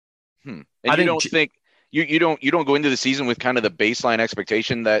 And you don't think you don't go into the season with kind of the baseline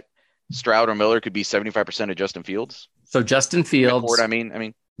expectation that Stroud or Miller could be 75% of Justin Fields? So Justin Fields,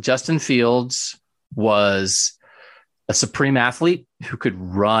 McCord, Justin Fields was a supreme athlete who could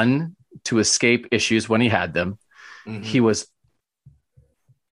run to escape issues when he had them. Mm-hmm. He was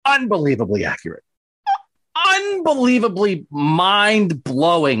unbelievably accurate, unbelievably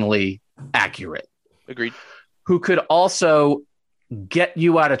mind-blowingly accurate. Agreed. Who could also get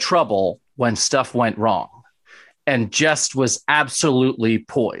you out of trouble when stuff went wrong. And just was absolutely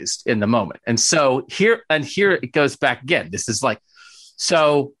poised in the moment. And so here it goes back again. This is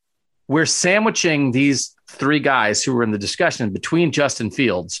so we're sandwiching these 3 guys who were in the discussion between Justin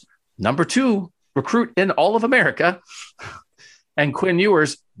Fields, number 2 recruit in all of America, and Quinn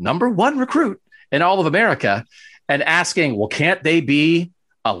Ewers, number 1 recruit in all of America, and asking, well, can't they be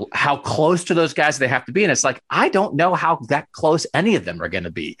how close to those guys they have to be? And it's I don't know how that close any of them are going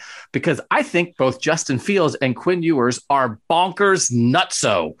to be, because I think both Justin Fields and Quinn Ewers are bonkers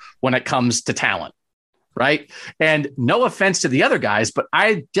nutso when it comes to talent. Right. And no offense to the other guys, but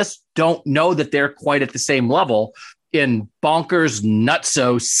I just don't know that they're quite at the same level in bonkers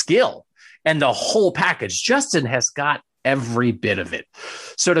nutso skill and the whole package. Justin has got every bit of it.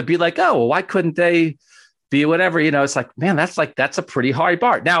 So to be like, oh, well, why couldn't they be whatever? It's like, man, that's a pretty high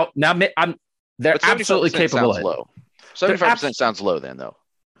bar. Now they're absolutely capable. Sounds low. 75% sounds low then, though.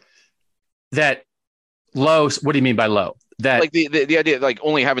 That low. What do you mean by low? That like the idea of like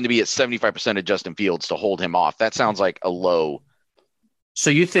only having to be at 75% of Justin Fields to hold him off. That sounds like a low. So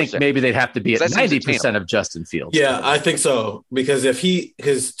you think maybe they'd have to be at 90% of Justin Fields? Yeah, I think so. Because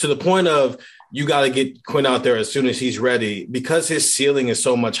because to the point of you got to get Quinn out there as soon as he's ready, because his ceiling is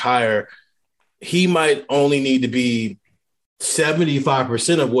so much higher, he might only need to be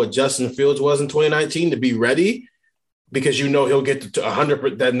 75% of what Justin Fields was in 2019 to be ready, because he'll get to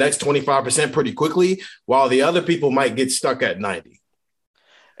 100, that next 25% pretty quickly, while the other people might get stuck at 90.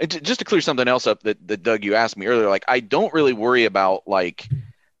 And just to clear something else up that Doug, you asked me earlier, like I don't really worry about like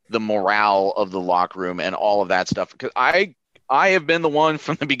the morale of the locker room and all of that stuff, because I have been the one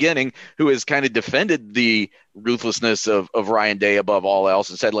from the beginning who has kind of defended the ruthlessness of Ryan Day above all else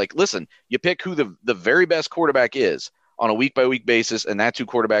and said, like, listen, you pick who the very best quarterback is on a week-by-week basis, and that's who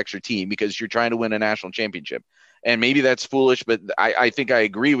quarterbacks your team because you're trying to win a national championship. And maybe that's foolish, but I think I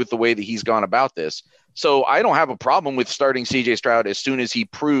agree with the way that he's gone about this. So I don't have a problem with starting CJ Stroud as soon as he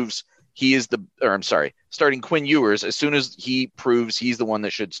proves starting Quinn Ewers as soon as he proves he's the one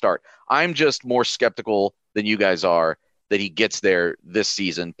that should start. I'm just more skeptical than you guys are that he gets there this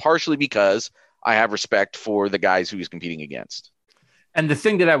season, partially because I have respect for the guys who he's competing against. And the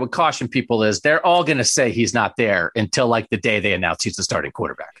thing that I would caution people is they're all going to say he's not there until like the day they announce he's the starting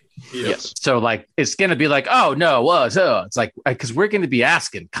quarterback. Yes. So like, it's going to be like, oh no, it's like, because we're going to be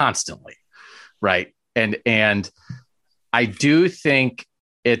asking constantly. Right. And I do think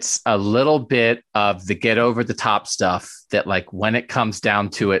it's a little bit of the get over the top stuff that like when it comes down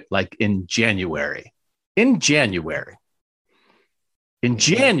to it, like in January, who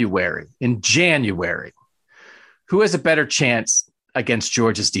has a better chance against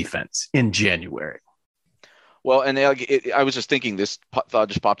Georgia's defense in January? Well, and I was just thinking, this thought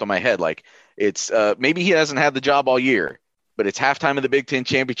just popped on my head. Like it's maybe he hasn't had the job all year, but it's halftime of the Big Ten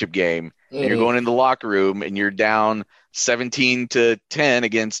championship game, and you're going in the locker room and you're down 17-10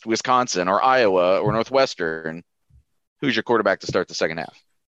 against Wisconsin or Iowa or Northwestern. Who's your quarterback to start the second half?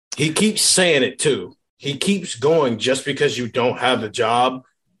 He keeps saying it too. He keeps going. Just because you don't have the job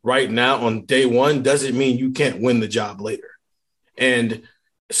right now on day one doesn't mean you can't win the job later. And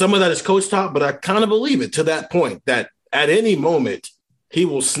some of that is coach talk, but I kind of believe it to that point that at any moment he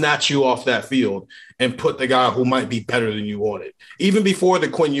will snatch you off that field and put the guy who might be better than you on it. Even before the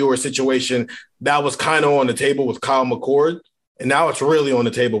Quinn Ewers situation, that was kind of on the table with Kyle McCord, and now it's really on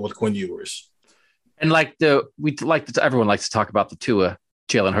the table with Quinn Ewers. And everyone likes to talk about the Tua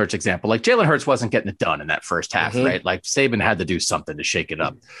Jalen Hurts example. Like Jalen Hurts wasn't getting it done in that first half, right? Like Saban had to do something to shake it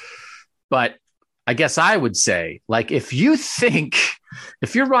up. But I guess I would say, like, if you're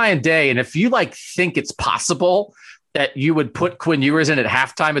Ryan Day and if you like think it's possible that you would put Quinn Ewers in at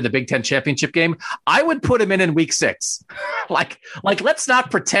halftime of the Big Ten championship game, I would put him in week 6. like, let's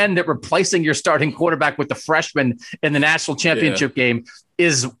not pretend that replacing your starting quarterback with the freshman in the national championship game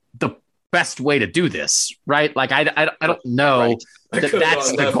is the best way to do this, right? Like, I don't know that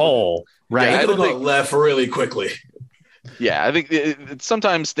that's the goal, right? Yeah, I could have left really quickly. Yeah, I think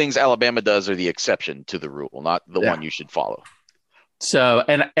sometimes things Alabama does are the exception to the rule, not the one you should follow. So,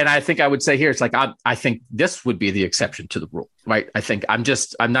 and I think I would say here, it's like, I think this would be the exception to the rule, right? I'm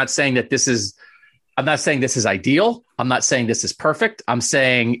not saying that this is ideal. I'm not saying this is perfect. I'm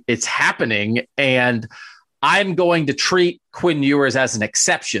saying it's happening. And I'm going to treat Quinn Ewers as an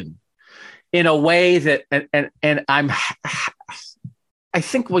exception in a way that, and I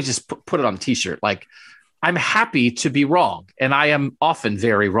think we'll just put it on a t-shirt. Like, I'm happy to be wrong, and I am often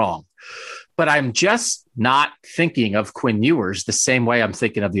very wrong, but I'm just not thinking of Quinn Ewers the same way I'm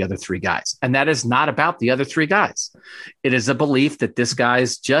thinking of the other 3 guys. And that is not about the other 3 guys. It is a belief that this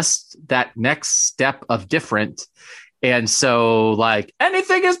guy's just that next step of different. And so like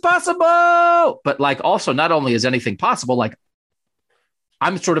anything is possible, but like also not only is anything possible, like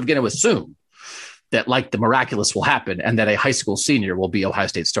I'm sort of going to assume that like the miraculous will happen and that a high school senior will be Ohio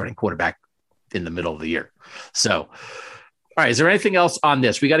State's starting quarterback in the middle of the year. So, all right. Is there anything else on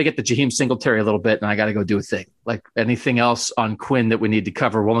this? We got to get the Jaheim Singletary a little bit, and I got to go do a thing. Like anything else on Quinn that we need to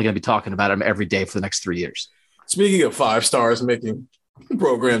cover? We're only going to be talking about him every day for the next 3 years. Speaking of 5 stars making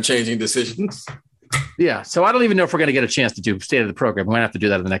program changing decisions. Yeah. So I don't even know if we're going to get a chance to do state of the program. We might have to do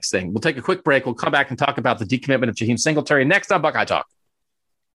that in the next thing. We'll take a quick break. We'll come back and talk about the decommitment of Jaheim Singletary next on Buckeye Talk.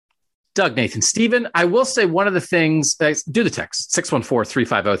 Doug, Nathan, Steven, I will say one of the things, do the text,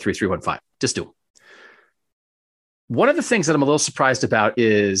 614-350-3315. Just do it. one of the things that I'm a little surprised about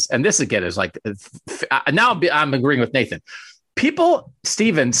is, and this again is like, now I'm agreeing with Nathan. People,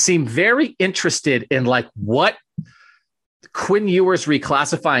 Steven, seem very interested in like what Quinn Ewers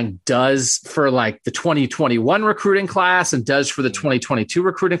reclassifying does for like the 2021 recruiting class and does for the 2022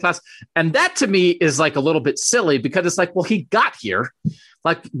 recruiting class. And that to me is like a little bit silly because it's like, well, he got here.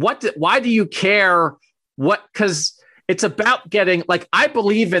 Like, why do you care because it's about getting, like, I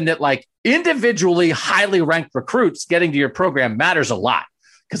believe in that, like, individually highly ranked recruits getting to your program matters a lot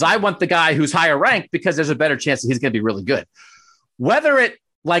because I want the guy who's higher ranked because there's a better chance that he's going to be really good. Whether it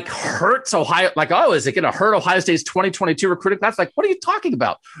like hurts Ohio, like, oh, is it going to hurt Ohio State's 2022 recruiting class? Like, what are you talking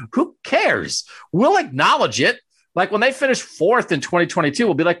about? Who cares? We'll acknowledge it. Like when they finish 4th in 2022,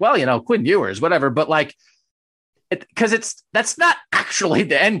 we'll be like, well, Quinn Ewers, whatever. But like, because that's not actually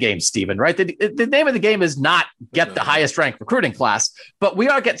the end game, Stephen, right? The name of the game is not get the highest ranked recruiting class, but we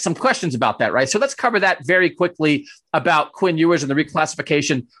are getting some questions about that, right? So let's cover that very quickly about Quinn Ewers and the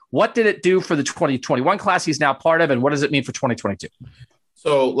reclassification. What did it do for the 2021 class he's now part of, and what does it mean for 2022?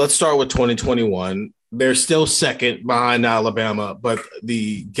 So let's start with 2021. They're still second behind Alabama, but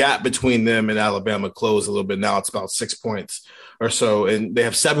the gap between them and Alabama closed a little bit. Now it's about 6 points or so, and they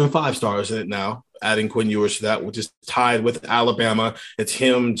have 7 5-stars in it now, adding Quinn Ewers to that, which is tied with Alabama. It's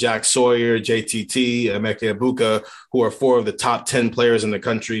him, Jack Sawyer, JTT, Emeka Egbuka, who are 4 of the top 10 players in the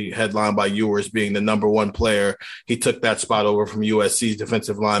country, headlined by Ewers being the number 1 player. He took that spot over from USC's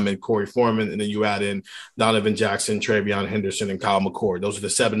defensive lineman, Corey Foreman, and then you add in Donovan Jackson, Travion Henderson, and Kyle McCord. Those are the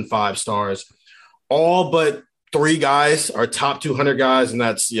 7 5-stars. All but 3 guys are top 200 guys, and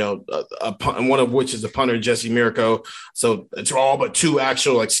that's, one of which is the punter, Jesse Miraco. So it's all but 2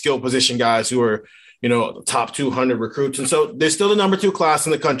 actual like skill position guys who are, top 200 recruits. And so they're still the number 2 class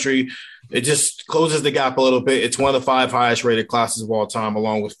in the country. It just closes the gap a little bit. It's one of the 5 highest rated classes of all time,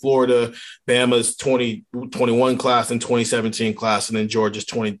 along with Florida, Bama's 2021 class and 2017 class, and then Georgia's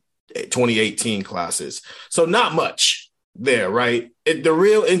 2018 classes. So not much there, right? The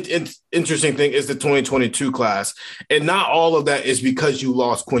real interesting thing is the 2022 class. And not all of that is because you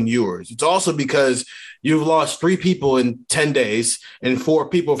lost Quinn Ewers. It's also because you've lost 3 people in 10 days and 4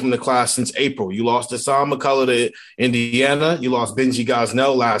 people from the class since April. You lost Hassan McCullough to Indiana. You lost Benji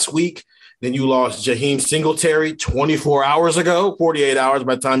Gosnell last week. Then you lost Jaheim Singletary 24 hours ago, 48 hours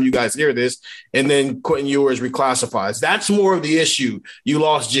by the time you guys hear this. And then Quentin Ewers reclassifies. That's more of the issue. You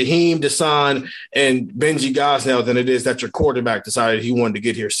lost Jaheim, Desan, and Benji Gosnell than it is that your quarterback decided he wanted to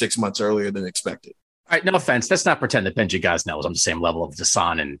get here 6 months earlier than expected. All right, no offense. Let's not pretend that Benji Gosnell was on the same level of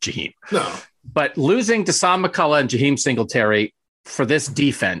Desan and Jaheim. No. But losing Desan McCullough and Jaheim Singletary for this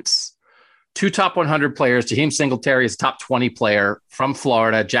defense, 2 top 100 players. Jaheim Singletary is a top 20 player from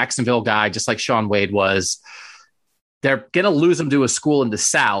Florida, Jacksonville guy, just like Sean Wade was. They're going to lose him to a school in the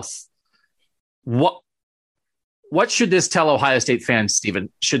South. What should this tell Ohio State fans, Stephen?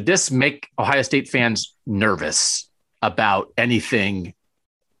 Should this make Ohio State fans nervous about anything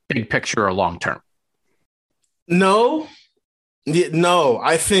big picture or long term? No.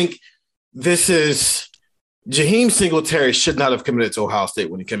 I think this is – Jaheim Singletary should not have committed to Ohio State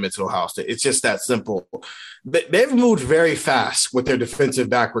when he committed to Ohio State. It's just that simple. They've moved very fast with their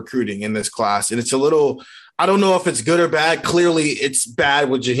defensive back recruiting in this class, and it's a little – I don't know if it's good or bad. Clearly, it's bad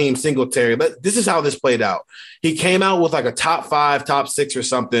with Jaheim Singletary. But this is how this played out. He came out with like a top 5, top 6 or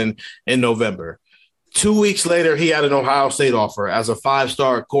something in November. 2 weeks later, he had an Ohio State offer as a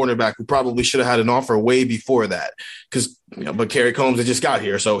 5-star cornerback who probably should have had an offer way before that but Kerry Combs had just got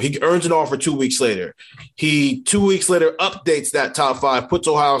here. So he earns an offer 2 weeks later. He 2 weeks later updates that top 5, puts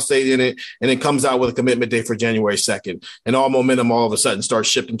Ohio State in it, and then comes out with a commitment date for January 2nd. And all momentum all of a sudden starts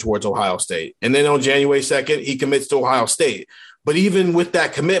shifting towards Ohio State. And then on January 2nd, he commits to Ohio State. But even with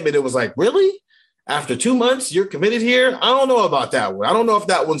that commitment, it was like, really? After 2 months, you're committed here? I don't know about that one. I don't know if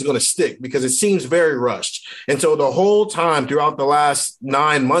that one's going to stick because it seems very rushed. And so the whole time throughout the last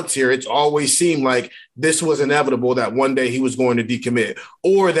 9 months here, it's always seemed like this was inevitable that one day he was going to decommit,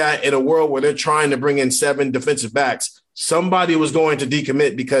 or that in a world where they're trying to bring in 7 defensive backs, somebody was going to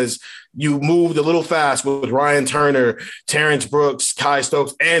decommit because you moved a little fast with Ryan Turner, Terrence Brooks, Kai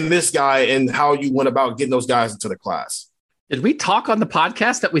Stokes, and this guy, and how you went about getting those guys into the class. Did we talk on the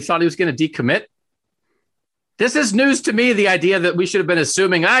podcast that we thought he was going to decommit? This is news to me, the idea that we should have been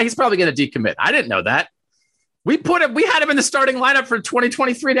assuming, he's probably going to decommit. I didn't know that. We had him in the starting lineup for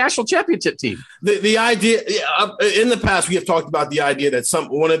 2023 national championship team. The idea in the past, we have talked about the idea that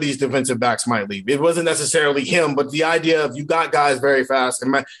one of these defensive backs might leave. It wasn't necessarily him, but the idea of you got guys very fast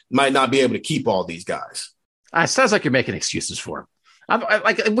and might not be able to keep all these guys. It sounds like you're making excuses for him.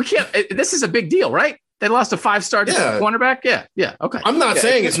 We can't. This is a big deal, right? They lost a 5-star cornerback. Yeah. Okay. I'm not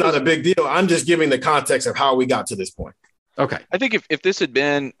saying it's not a big deal. I'm just giving the context of how we got to this point. Okay. I think if this had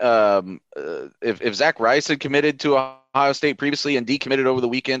been if Zach Rice had committed to Ohio State previously and decommitted over the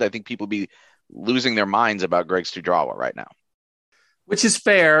weekend, I think people would be losing their minds about Greg Studrawa right now. Which is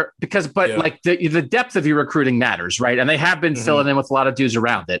fair like the depth of your recruiting matters, right? And they have been filling in with a lot of dudes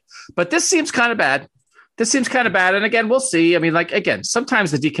around it. But this seems kind of bad. And again, we'll see. I mean, like, again,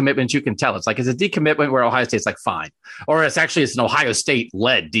 sometimes the decommitment, you can tell it's a decommitment where Ohio State's like, fine. Or it's an Ohio State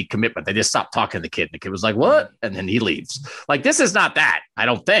led decommitment. They just stopped talking to the kid. And the kid was like, what? And then he leaves. Like, this is not that, I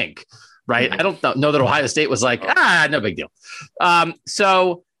don't think. Right. I don't know that Ohio State was like, no big deal.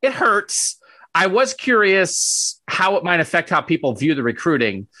 So it hurts. I was curious how it might affect how people view the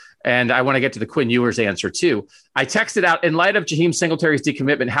recruiting. And I want to get to the Quinn Ewers answer too. I texted out, in light of Jaheim Singletary's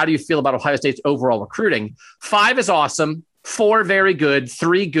decommitment, how do you feel about Ohio State's overall recruiting? 5 is awesome, 4 very good,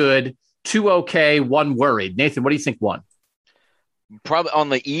 3 good, 2 okay, 1 worried. Nathan, what do you think 1? Probably on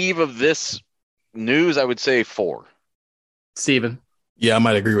the eve of this news, I would say 4. Steven? Yeah, I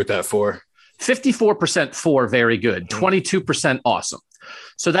might agree with that 4. 54% 4 very good, 22% awesome.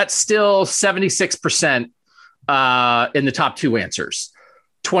 So that's still 76% in the top 2 answers.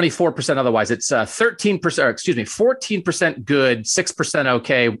 24% otherwise. It's 14% good, 6%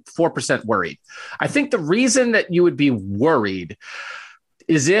 okay, 4% worried. I think the reason that you would be worried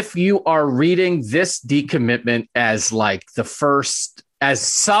is if you are reading this decommitment as like the first, as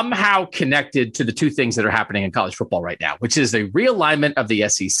somehow connected to the 2 things that are happening in college football right now, which is a realignment of the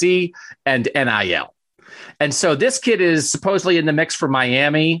SEC and NIL. And so this kid is supposedly in the mix for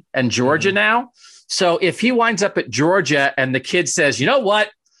Miami and Georgia now. So if he winds up at Georgia and the kid says, you know what?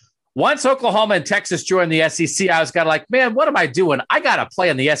 Once Oklahoma and Texas joined the SEC, I was kind of like, man, what am I doing? I got to play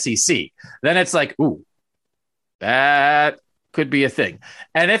in the SEC. Then it's like, ooh, that could be a thing.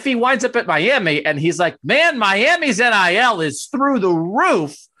 And if he winds up at Miami and he's like, man, Miami's NIL is through the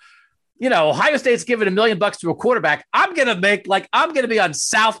roof. Ohio State's giving $1 million to a quarterback. I'm going to be on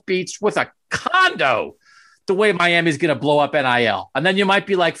South Beach with a condo the way Miami's going to blow up NIL. And then you might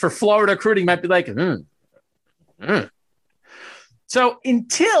be like, for Florida recruiting, might be like, So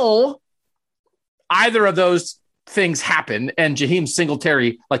until either of those things happen and Jaheim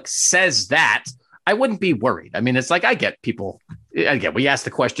Singletary says that, I wouldn't be worried. I mean, it's like, I get people, again, we asked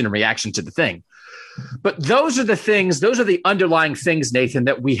the question in reaction to the thing, but those are the underlying things, Nathan,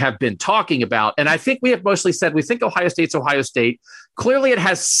 that we have been talking about. And I think we have mostly said, we think Ohio State's Ohio State. Clearly it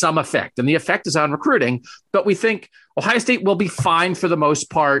has some effect, and the effect is on recruiting, but we think Ohio State will be fine for the most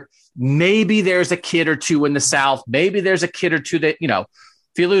part. Maybe there's a kid or 2 in the South. Maybe there's a kid or 2 that,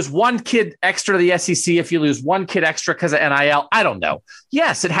 if you lose 1 kid extra to the SEC, if you lose 1 kid extra because of NIL, I don't know.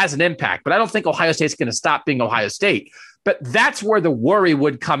 Yes, it has an impact, but I don't think Ohio State's going to stop being Ohio State. But that's where the worry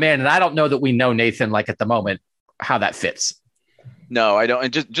would come in. And I don't know that we know, Nathan, at the moment, how that fits. No, I don't.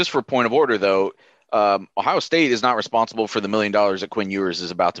 And just for point of order, though, Ohio State is not responsible for the $1 million that Quinn Ewers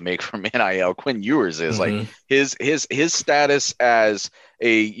is about to make from NIL. Quinn Ewers is his status as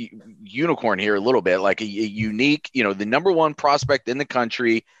a unicorn here, a little bit like a unique, the number 1 prospect in the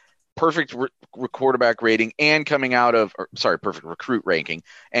country, perfect quarterback rating, and perfect recruit ranking,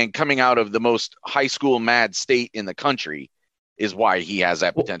 and coming out of the most high school mad state in the country is why he has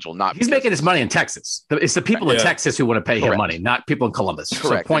that potential. He's making his money in Texas. It's the people in Texas who want to pay him money, not people in Columbus.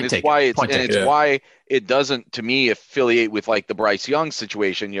 Correct. So it's why it doesn't, to me, affiliate with the Bryce Young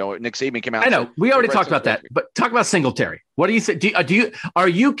situation. Nick Saban came out. I know we already talked about that, but talk about Singletary. What do you think? Are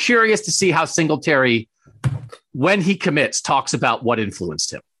you curious to see how Singletary, when he commits, talks about what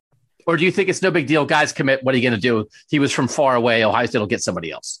influenced him? Or do you think it's no big deal? Guys commit. What are you going to do? He was from far away. Ohio State will get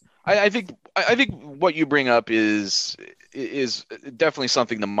somebody else. I think what you bring up is definitely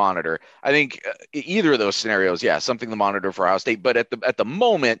something to monitor. I think either of those scenarios, something to monitor for Ohio State. But at the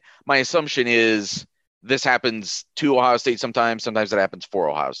moment, my assumption is this happens to Ohio State sometimes. Sometimes it happens for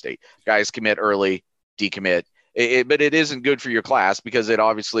Ohio State. Guys commit early, decommit. But it isn't good for your class because it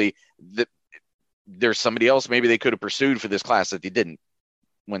obviously there's somebody else maybe they could have pursued for this class that they didn't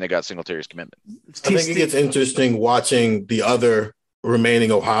when they got Singletary's commitment. I think it gets interesting watching the other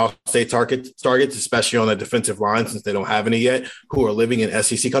remaining Ohio State targets, especially on the defensive line, since they don't have any yet, who are living in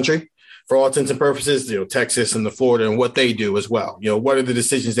SEC country. For all intents and purposes, Texas and the Florida and what they do as well. What are the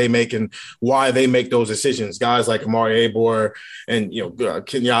decisions they make and why they make those decisions? Guys like Amari Abor and,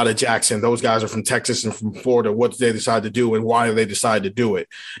 Kenyatta Jackson, those guys are from Texas and from Florida. What do they decide to do and why do they decide to do it?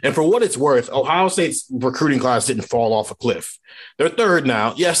 And for what it's worth, Ohio State's recruiting class didn't fall off a cliff. They're third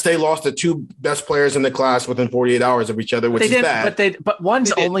now. Yes, they lost the 2 best players in the class within 48 hours of each other, which is bad. But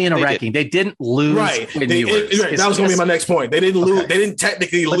one's only in a ranking. They didn't lose. Right. That was going to be my next point. They didn't lose. They didn't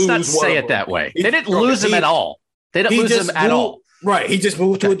technically lose one say it that way. They didn't horrible. lose him at all. They didn't lose him at all. Right. He just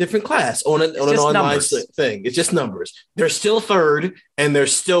moved to a different class on an online numbers. thing. It's just numbers. They're still third, and they're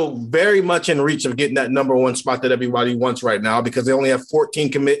still very much in reach of getting that number one spot that everybody wants right now because they only have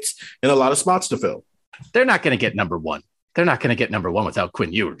 14 commits and a lot of spots to fill. They're not going to get number one. They're not going to get number one without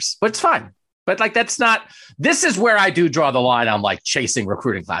Quinn Ewers, but it's fine. But like, that's not, this is where I do draw the line on like chasing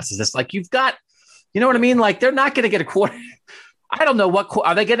recruiting classes. It's like, you've got, you know what I mean? Like, they're not going to get a quarter. I don't know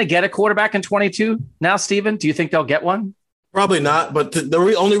are they going to get a quarterback in 22 now, Steven? Do you think they'll get one? Probably not, but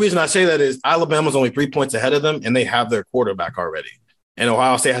the only reason I say that is Alabama's only 3 points ahead of them, and they have their quarterback already. And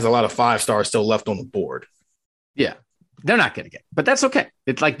Ohio State has a lot of 5-stars still left on the board. Yeah, they're not going to get, but that's okay.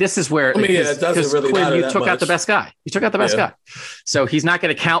 It's like, this is where it doesn't really matter. You took out the best guy. You took out the best guy, so he's not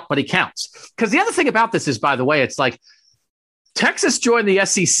going to count, but he counts. Because the other thing about this is, by the way, it's like Texas joined the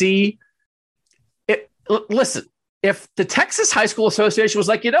SEC. Listen, if the Texas High School Association was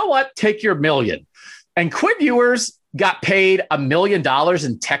like, you know what, take your $1 million, and Quinn Ewers got paid $1 million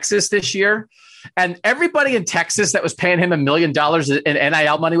in Texas this year, and everybody in Texas that was paying him $1 million in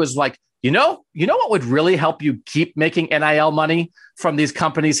NIL money was like, you know what would really help you keep making NIL money from these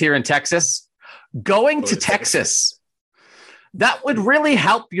companies here in Texas? Going to Texas. That would really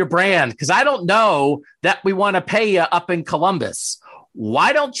help your brand, because I don't know that we want to pay you up in Columbus.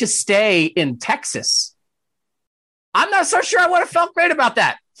 Why don't you stay in Texas? I'm not so sure I would have felt great about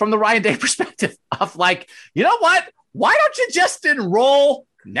that from the Ryan Day perspective of like, you know what? Why don't you just enroll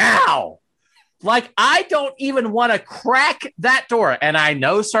now? Like, I don't even want to crack that door. And I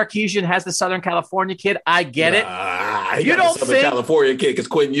know Sarkisian has the Southern California kid. I get it. You don't think California kid because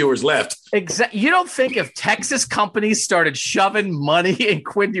Quinn Ewers left. Exactly. You don't think if Texas companies started shoving money in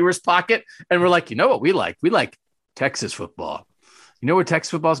Quinn Ewers' pocket and we're like, you know what we like? We like Texas football. You know where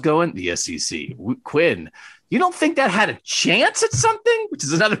Texas football's going? The SEC. Quinn. You don't think that had a chance at something? Which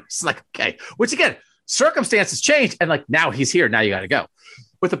is another, it's like, okay. Which again, circumstances change. And like, now he's here. Now you got to go.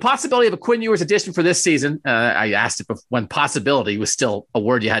 With the possibility of a Quinn Ewers addition for this season, I asked it when possibility was still a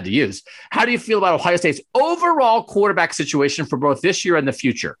word you had to use. How do you feel about Ohio State's overall quarterback situation for both this year and the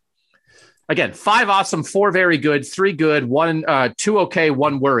future? Again, 5 awesome, 4 very good, 3 good, 2 okay,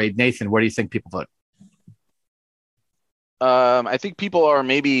 1 worried. Nathan, where do you think people vote? I think people are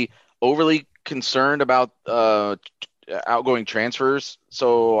maybe overly concerned about outgoing transfers,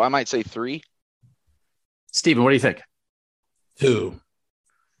 so I might say 3. Steven, what do you think? 2.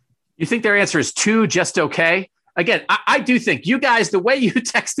 You think their answer is 2, just okay? Again, I do think you guys, the way you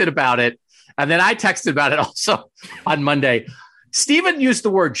texted about it, and then I texted about it also on Monday, Steven used the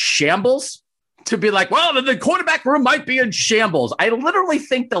word shambles to be like, well, the quarterback room might be in shambles. I literally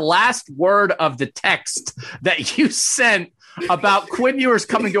think the last word of the text that you sent about Quinn Ewers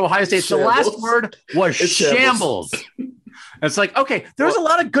coming to Ohio State, the last word was shambles. It's like, okay, there was a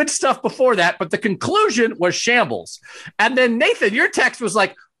lot of good stuff before that, but the conclusion was shambles. And then Nathan, your text was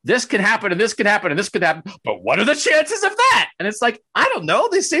like, this can happen and this could happen and this could happen, but what are the chances of that? And it's like, I don't know.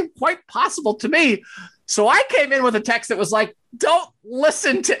 They seem quite possible to me. So I came in with a text that was like, don't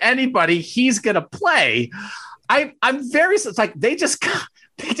listen to anybody. He's going to play. I'm very, it's like they just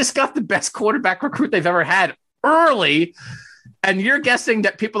got the best quarterback recruit they've ever had early. And you're guessing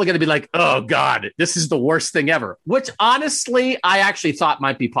that people are going to be like, oh God, this is the worst thing ever, which honestly, I actually thought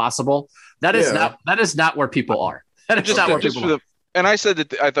might be possible. That is not where people are. That is not where people are. And I said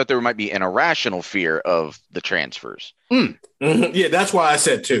that I thought there might be an irrational fear of the transfers. Mm-hmm. Yeah, that's why I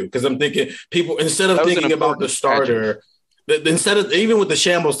said 2, because I'm thinking people, instead of thinking about the starter, instead of even with the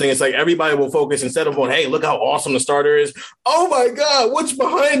shambles thing, it's like everybody will focus instead of going, hey, look how awesome the starter is. Oh my God, what's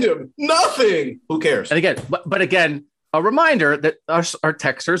behind him? Nothing. Who cares? And again, but again, a reminder that our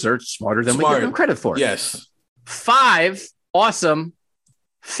texters are smarter than we give them credit for. Yes. 5, awesome,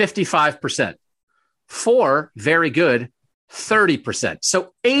 55%. 4, very good, 30%.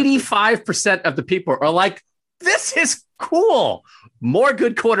 So 85% of the people are like, this is cool. More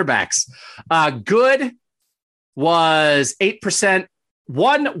good quarterbacks. Good was 8%,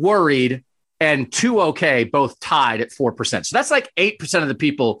 1 worried, and 2 okay, both tied at 4%. So that's like 8% of the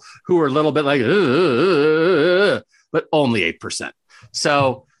people who are a little bit like, but only 8%.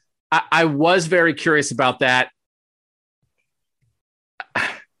 So I was very curious about that.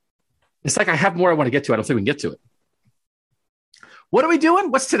 It's like I have more I want to get to. I don't think we can get to it. What are we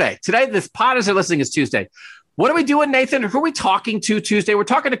doing? What's today? Today, this pod as they're listening is Tuesday. What are we doing, Nathan? Who are we talking to Tuesday? We're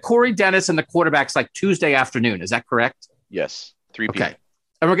talking to Corey Dennis and the quarterbacks like Tuesday afternoon. Is that correct? Yes. 3 p.m. Okay.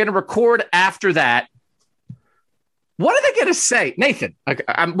 And we're going to record after that. What are they going to say? Nathan,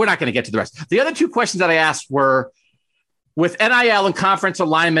 we're not going to get to the rest. The other 2 questions that I asked were, with NIL and conference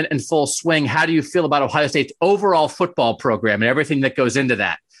alignment in full swing, how do you feel about Ohio State's overall football program and everything that goes into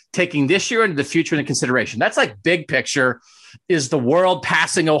that? taking this year into the future into consideration. That's like big picture. Is the world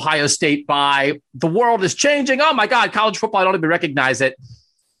passing Ohio State by? The world is changing. Oh my God, college football, I don't even recognize it.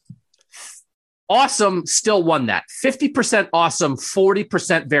 Awesome still won that. 50% awesome,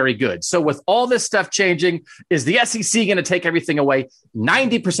 40% very good. So with all this stuff changing, is the SEC going to take everything away?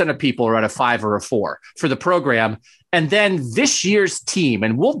 90% of people are at a 5 or a 4 for the program. And then this year's team,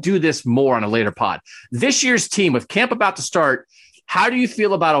 and we'll do this more on a later pod, this year's team with camp about to start, how do you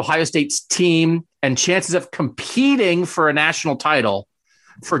feel about Ohio State's team and chances of competing for a national title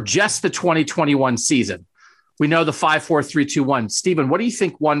for just the 2021 season? We know the 5-4-3-2-1. Stephen, what do you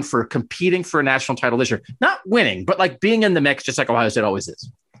think won for competing for a national title this year? Not winning, but like being in the mix, just like Ohio State always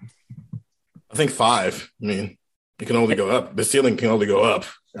is. I think 5. I mean, it can only go up. The ceiling can only go up.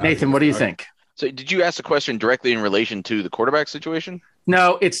 Nathan, what do you think? So did you ask the question directly in relation to the quarterback situation?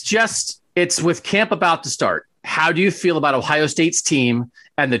 No, it's with camp about to start. How do you feel about Ohio State's team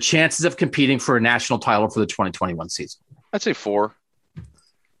and the chances of competing for a national title for the 2021 season? I'd say 4.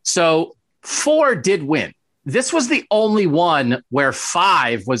 So 4 did win. This was the only one where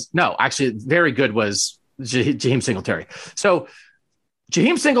 5 was actually very good was Jaheim Singletary. So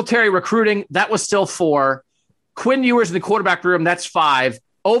Jaheim Singletary recruiting, that was still 4. Quinn Ewers in the quarterback room, that's 5.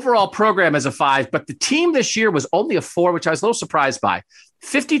 Overall program is a 5, but the team this year was only a 4, which I was a little surprised by.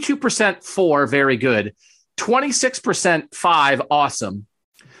 52% 4, very good. 26% 5, awesome.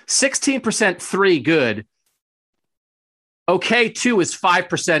 16% 3, good. Okay, 2 is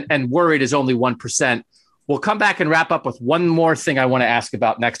 5%, and worried is only 1%. We'll come back and wrap up with one more thing I want to ask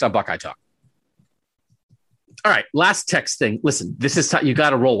about next on Buckeye Talk. All right, last text thing. Listen, this is you got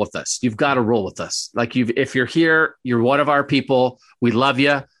to roll with us. You've got to roll with us. Like if you're here, you're one of our people. We love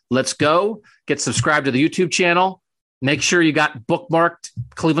you. Let's go. Get subscribed to the YouTube channel. Make sure you got bookmarked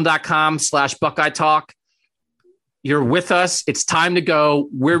cleveland.com/Buckeye Talk. You're with us. It's time to go.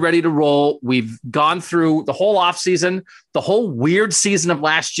 We're ready to roll. We've gone through the whole offseason, the whole weird season of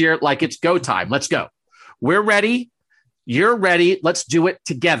last year. Like it's go time. Let's go. We're ready. You're ready. Let's do it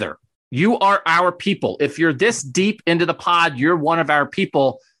together. You are our people. If you're this deep into the pod, you're one of our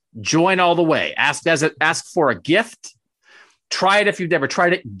people. Join all the way. Ask for a gift. Try it if you've never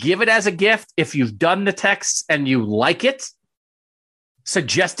tried it. Give it as a gift. If you've done the texts and you like it,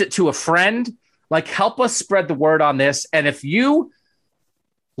 suggest it to a friend. Like, help us spread the word on this. And if you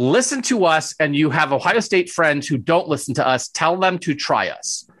listen to us and you have Ohio State friends who don't listen to us, tell them to try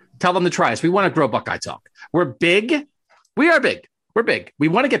us. Tell them to try us. We want to grow Buckeye Talk. We're big. We are big. We're big. We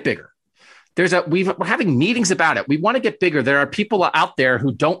want to get bigger. We're having meetings about it. We want to get bigger. There are people out there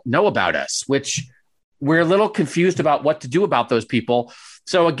who don't know about us, which we're a little confused about what to do about those people.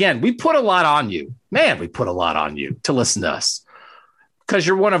 So again, we put a lot on you. Man, we put a lot on you to listen to us because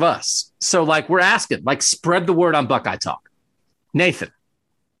you're one of us. So we're asking, spread the word on Buckeye Talk. Nathan,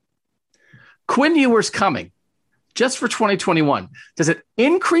 Quinn Ewers coming just for 2021. Does it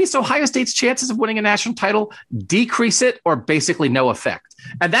increase Ohio State's chances of winning a national title, decrease it, or basically no effect?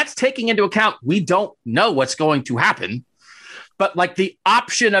 And that's taking into account we don't know what's going to happen, but the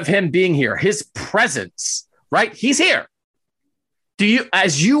option of him being here, his presence, right? He's here.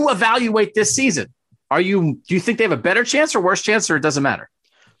 As you evaluate this season, do you think they have a better chance or worse chance, or it doesn't matter?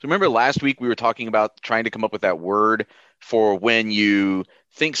 So remember last week we were talking about trying to come up with that word for when you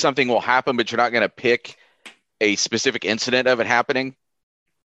think something will happen, but you're not going to pick a specific incident of it happening.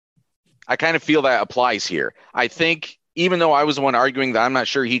 I kind of feel that applies here. I think even though I was the one arguing that I'm not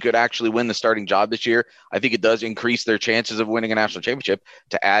sure he could actually win the starting job this year, I think it does increase their chances of winning a national championship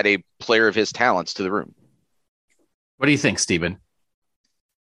to add a player of his talents to the room. What do you think, Stephen?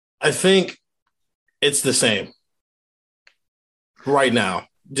 I think it's the same right now,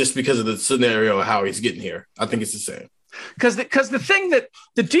 just because of the scenario of how he's getting here. I think it's the same. Because the thing that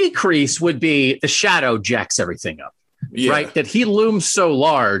the decrease would be the shadow jacks everything up, right? That he looms so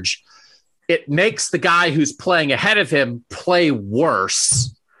large, it makes the guy who's playing ahead of him play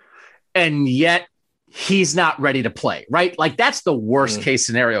worse, and yet he's not ready to play, right? That's the worst case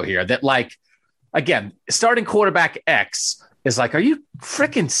scenario here. That again, starting quarterback X is are you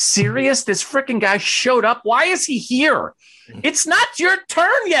freaking serious? This freaking guy showed up. Why is he here? It's not your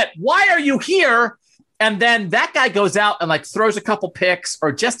turn yet. Why are you here? And then that guy goes out and throws a couple picks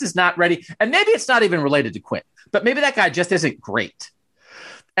or just is not ready. And maybe it's not even related to Quinn, but maybe that guy just isn't great.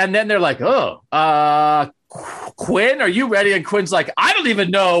 And then they're Quinn, are you ready? And Quinn's I don't even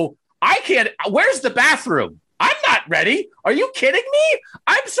know. I can't. Where's the bathroom? I'm not ready. Are you kidding me?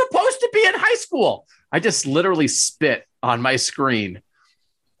 I'm supposed to be in high school. I just literally spit on my screen.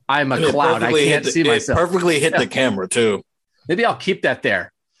 I'm a cloud. I can't see myself. It perfectly hit the camera too. Maybe I'll keep that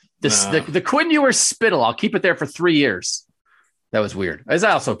there. The Quinn Ewers spittle, I'll keep it there for 3 years. That was weird. Is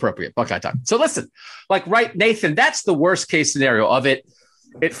that also appropriate? Buckeye talk. So listen, right, Nathan, that's the worst case scenario of it.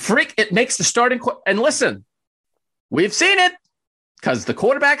 It makes the starting. And listen, we've seen it because the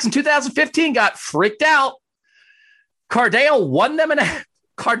quarterbacks in 2015 got freaked out. Cardale won them, and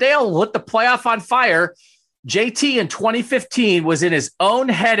Cardale lit the playoff on fire. JT in 2015 was in his own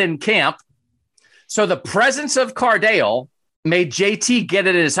head in camp. So the presence of Cardale made JT get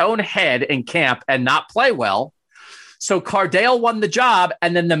in his own head in camp and not play well. So Cardale won the job.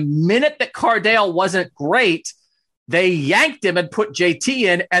 And then the minute that Cardale wasn't great, they yanked him and put JT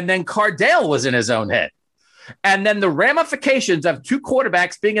in. And then Cardale was in his own head. And then the ramifications of two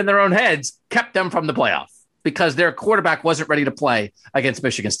quarterbacks being in their own heads kept them from the playoff because their quarterback wasn't ready to play against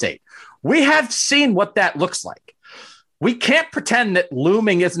Michigan State. We have seen what that looks like. We can't pretend that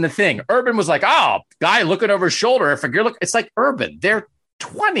looming isn't a thing. Urban was like, oh, guy looking over his shoulder. It's like Urban. They're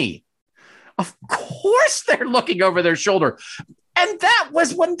 20. Of course they're looking over their shoulder. And that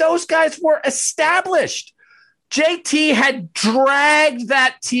was when those guys were established. JT had dragged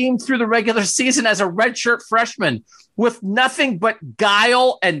that team through the regular season as a redshirt freshman with nothing but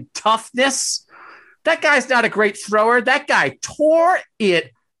guile and toughness. That guy's not a great thrower. That guy tore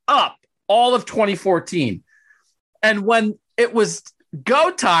it up all of 2014. And when it was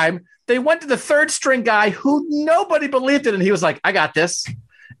go time, they went to the third string guy who nobody believed in. And he was like, I got this.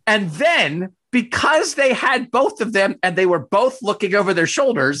 And then because they had both of them and they were both looking over their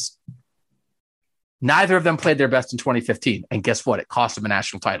shoulders, neither of them played their best in 2015. And guess what? It cost them a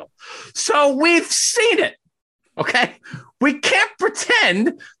national title. So we've seen it. Okay. We can't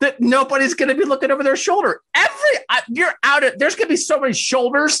pretend that nobody's going to be looking over their shoulder. There's going to be so many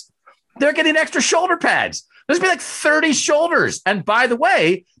shoulders. They're getting extra shoulder pads. There's going to be like 30 shoulders. And by the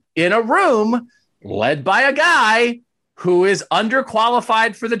way, in a room led by a guy who is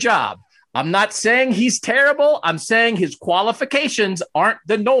underqualified for the job. I'm not saying he's terrible. I'm saying his qualifications aren't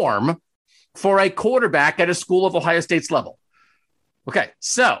the norm for a quarterback at a school of Ohio State's level. Okay,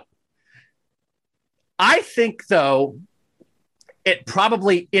 so I think, though, it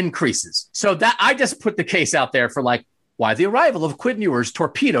probably increases. So that I just put the case out there for why the arrival of Quinn Ewers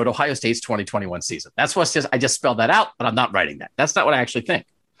torpedoed Ohio State's 2021 season. That's what's I just spelled that out, but I'm not writing that. That's not what I actually think.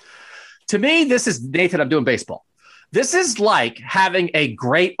 To me, this is, Nathan, I'm doing baseball. This is like having a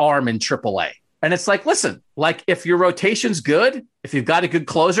great arm in AAA. And it's like, listen, if your rotation's good, if you've got a good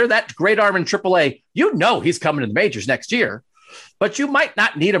closer, that great arm in AAA, he's coming to the majors next year, but you might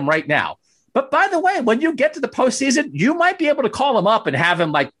not need him right now. But by the way, when you get to the postseason, you might be able to call him up and have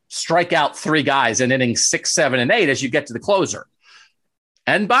him strike out 3 guys in innings 6, 7, and 8 as you get to the closer.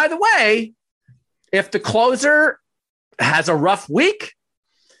 And by the way, if the closer has a rough week,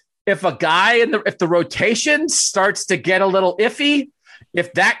 if a guy if the rotation starts to get a little iffy,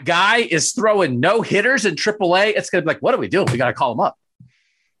 if that guy is throwing no hitters in AAA, it's going to be what are we doing? We got to call him up.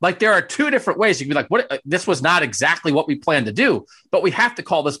 There are 2 different ways. You can be what? This was not exactly what we planned to do, but we have to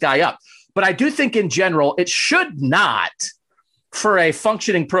call this guy up. But I do think in general, it should not, for a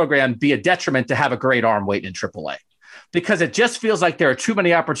functioning program, be a detriment to have a great arm waiting in AAA, because it just feels like there are too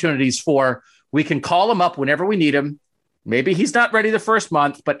many opportunities for we can call him up whenever we need him. Maybe he's not ready the first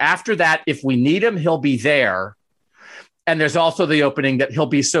month, but after that, if we need him, he'll be there. And there's also the opening that he'll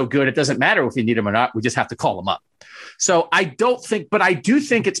be so good, it doesn't matter if we need him or not. We just have to call him up. So I do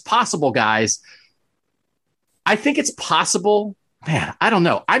think it's possible, guys. I think it's possible. Man, I don't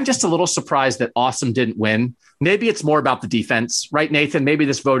know. I'm just a little surprised that Awesome didn't win. Maybe it's more about the defense, right, Nathan? Maybe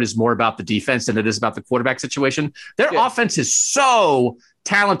this vote is more about the defense than it is about the quarterback situation. Their offense is so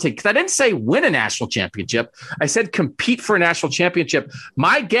talented, because I didn't say win a national championship. I said compete for a national championship.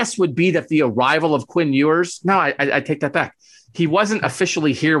 My guess would be that the arrival of Quinn Ewers, no, I take that back. He wasn't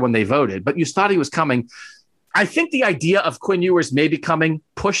officially here when they voted, but you thought he was coming. I think the idea of Quinn Ewers maybe coming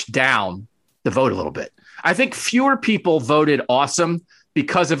pushed down the vote a little bit. I think fewer people voted Awesome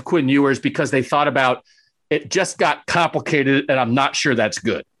because of Quinn Ewers, because they thought about it just got complicated, and I'm not sure that's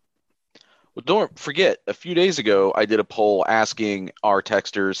good. Well, don't forget, a few days ago, I did a poll asking our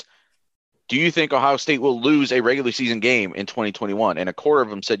texters, do you think Ohio State will lose a regular season game in 2021? And a quarter of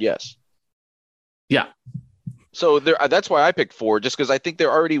them said yes. Yeah. So that's why I picked 4, just because I think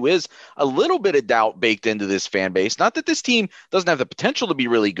there already is a little bit of doubt baked into this fan base. Not that this team doesn't have the potential to be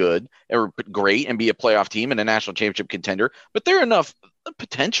really good or great and be a playoff team and a national championship contender, but there are enough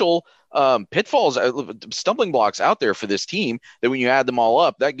potential pitfalls, stumbling blocks out there for this team that when you add them all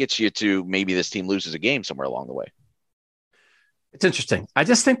up, that gets you to maybe this team loses a game somewhere along the way. It's interesting. I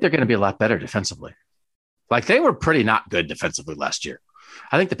just think they're going to be a lot better defensively. They were pretty not good defensively last year.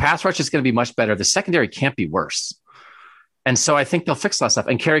 I think the pass rush is going to be much better. The secondary can't be worse. And so I think they'll fix that stuff.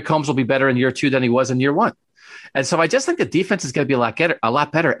 And Kerry Combs will be better in year 2 than he was in year 1. And so I just think the defense is going to be a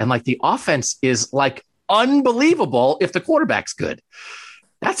lot better. And like the offense is like unbelievable if the quarterback's good.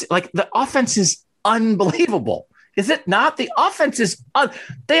 That's like the offense is unbelievable. Is it not? The offense is,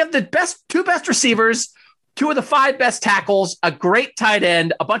 they have the two best receivers, 2 of the 5 best tackles, a great tight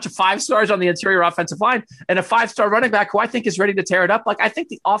end, a bunch of 5-stars on the interior offensive line, and a 5-star running back who I think is ready to tear it up. Like, I think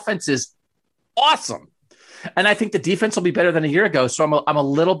the offense is awesome. And I think the defense will be better than a year ago. So I'm a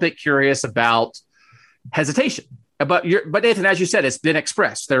little bit curious about hesitation. But Nathan, as you said, it's been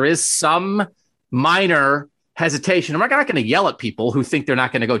expressed. There is some minor hesitation. I'm not going to yell at people who think they're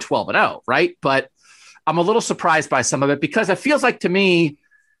not going to go 12-0, right? But I'm a little surprised by some of it because it feels like to me,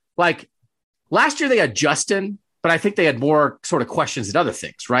 like last year they had Justin, but I think they had more sort of questions than other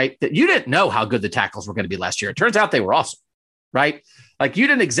things, right? That you didn't know how good the tackles were going to be last year. It turns out they were awesome, right? Like you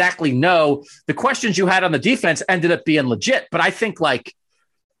didn't exactly know. The questions you had on the defense ended up being legit, but I think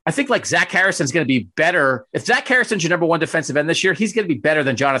Zach Harrison's going to be better. If Zach Harrison's your number 1 defensive end this year, he's going to be better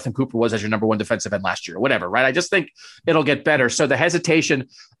than Jonathan Cooper was as your number 1 defensive end last year, or whatever, right? I just think it'll get better. So the hesitation,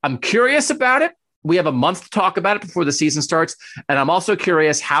 I'm curious about it. We have a month to talk about it before the season starts. And I'm also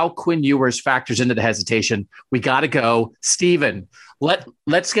curious how Quinn Ewers factors into the hesitation. We got to go. Steven,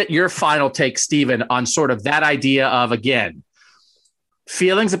 let's get your final take, Steven, on sort of that idea of, again,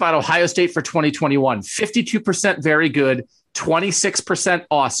 feelings about Ohio State for 2021. 52% very good, 26%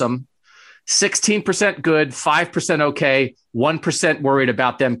 awesome, 16% good, 5% okay, 1% worried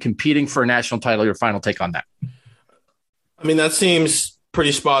about them competing for a national title. Your final take on that? I mean, that seems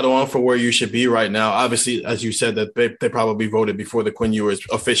pretty spot on for where you should be right now. Obviously, as you said, that they probably voted before the Quinn Ewers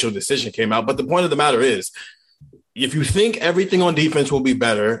official decision came out. But the point of the matter is, if you think everything on defense will be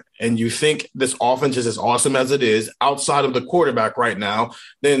better and you think this offense is as awesome as it is outside of the quarterback right now,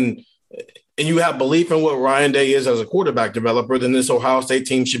 then and you have belief in what Ryan Day is as a quarterback developer, then this Ohio State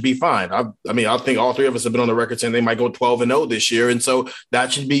team should be fine. I think all 3 of us have been on the record saying they might go 12-0 this year. And so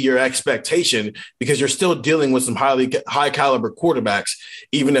that should be your expectation because you're still dealing with some high caliber quarterbacks,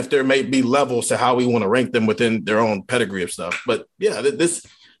 even if there may be levels to how we want to rank them within their own pedigree of stuff. But yeah, this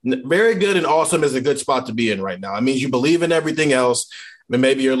very good and awesome is a good spot to be in right now. It means you believe in everything else, but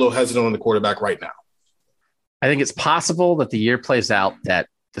maybe you're a little hesitant on the quarterback right now. I think it's possible that the year plays out that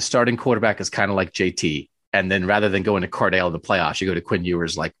the starting quarterback is kind of like JT. And then rather than going to Cardale in the playoffs, you go to Quinn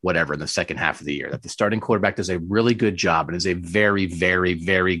Ewers, like whatever, in the second half of the year, that the starting quarterback does a really good job and is a very, very,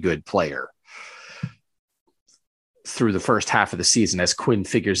 very good player through the first half of the season as Quinn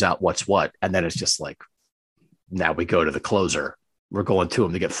figures out what's what. And then it's just like, now we go to the closer. We're going to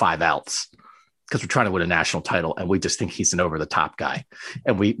him to get 5 outs because we're trying to win a national title. And we just think he's an over the top guy.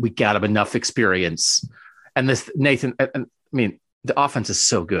 And we got him enough experience. And this Nathan, I mean, the offense is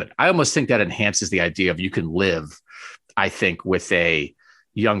so good. I almost think that enhances the idea of you can live, I think, with a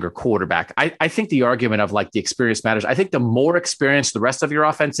younger quarterback. I think the argument of like the experience matters. I think the more experienced the rest of your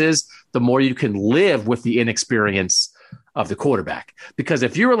offense is, the more you can live with the inexperience of the quarterback. Because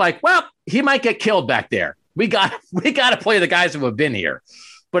if you were like, well, he might get killed back there, we got to play the guys who have been here.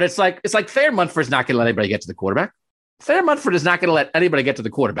 But it's like Thayer Munford's not going to let anybody get to the quarterback. Thayer Munford is not going to let anybody get to the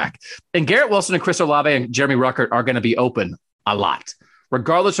quarterback. And Garrett Wilson and Chris Olave and Jeremy Ruckert are going to be open a lot,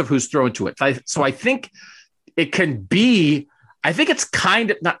 regardless of who's thrown to it. So I think it can be, I think it's kind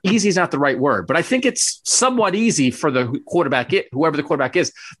of, not easy is not the right word, but I think it's somewhat easy for the quarterback, whoever the quarterback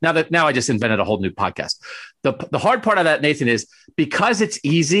is. Now I just invented a whole new podcast. The hard part of that, Nathan, is because it's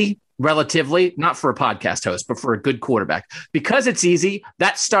easy relatively, not for a podcast host, but for a good quarterback, because it's easy,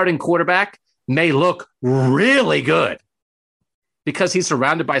 that starting quarterback may look really good because he's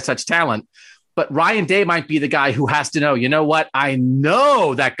surrounded by such talent. But Ryan Day might be the guy who has to know, you know what? I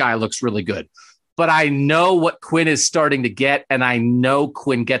know that guy looks really good, but I know what Quinn is starting to get, and I know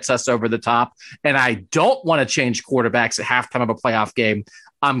Quinn gets us over the top, and I don't want to change quarterbacks at halftime of a playoff game.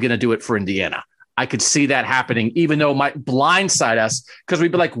 I'm going to do it for Indiana. I could see that happening, even though it might blindside us, because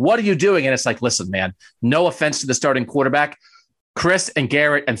we'd be like, what are you doing? And it's like, listen, man, no offense to the starting quarterback. Chris and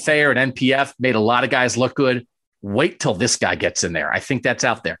Garrett and Thayer and NPF made a lot of guys look good. Wait till this guy gets in there. I think that's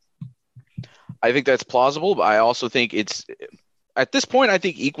out there. I think that's plausible, but I also think it's, at this point, I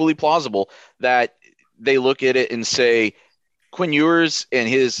think equally plausible that they look at it and say Quinn Ewers and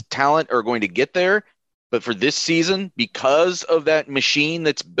his talent are going to get there, but for this season, because of that machine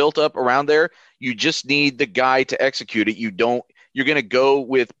that's built up around there, you just need the guy to execute it. You're going to go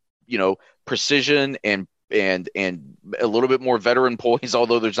with, precision and a little bit more veteran poise,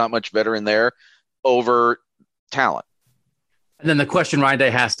 although there's not much veteran there, over talent. And then the question Ryan Day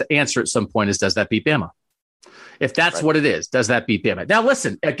has to answer at some point is, does that beat Bama? If that's right. What it is, does that beat Bama? Now,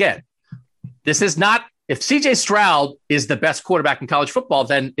 listen, again, this is not, if CJ Stroud is the best quarterback in college football,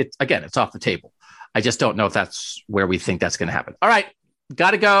 then it's off the table. I just don't know if that's where we think that's going to happen. All right,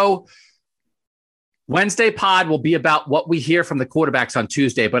 got to go. Wednesday pod will be about what we hear from the quarterbacks on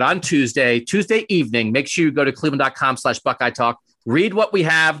Tuesday. But on Tuesday evening, make sure you go to cleveland.com/Buckeye Talk. Read what we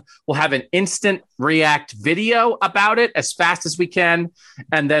have. We'll have an instant react video about it as fast as we can.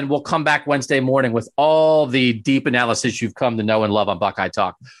 And then we'll come back Wednesday morning with all the deep analysis you've come to know and love on Buckeye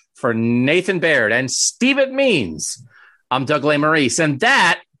Talk. For Nathan Baird and Stephen Means, I'm Doug Lesmerises, and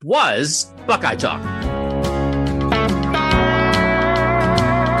that was Buckeye Talk.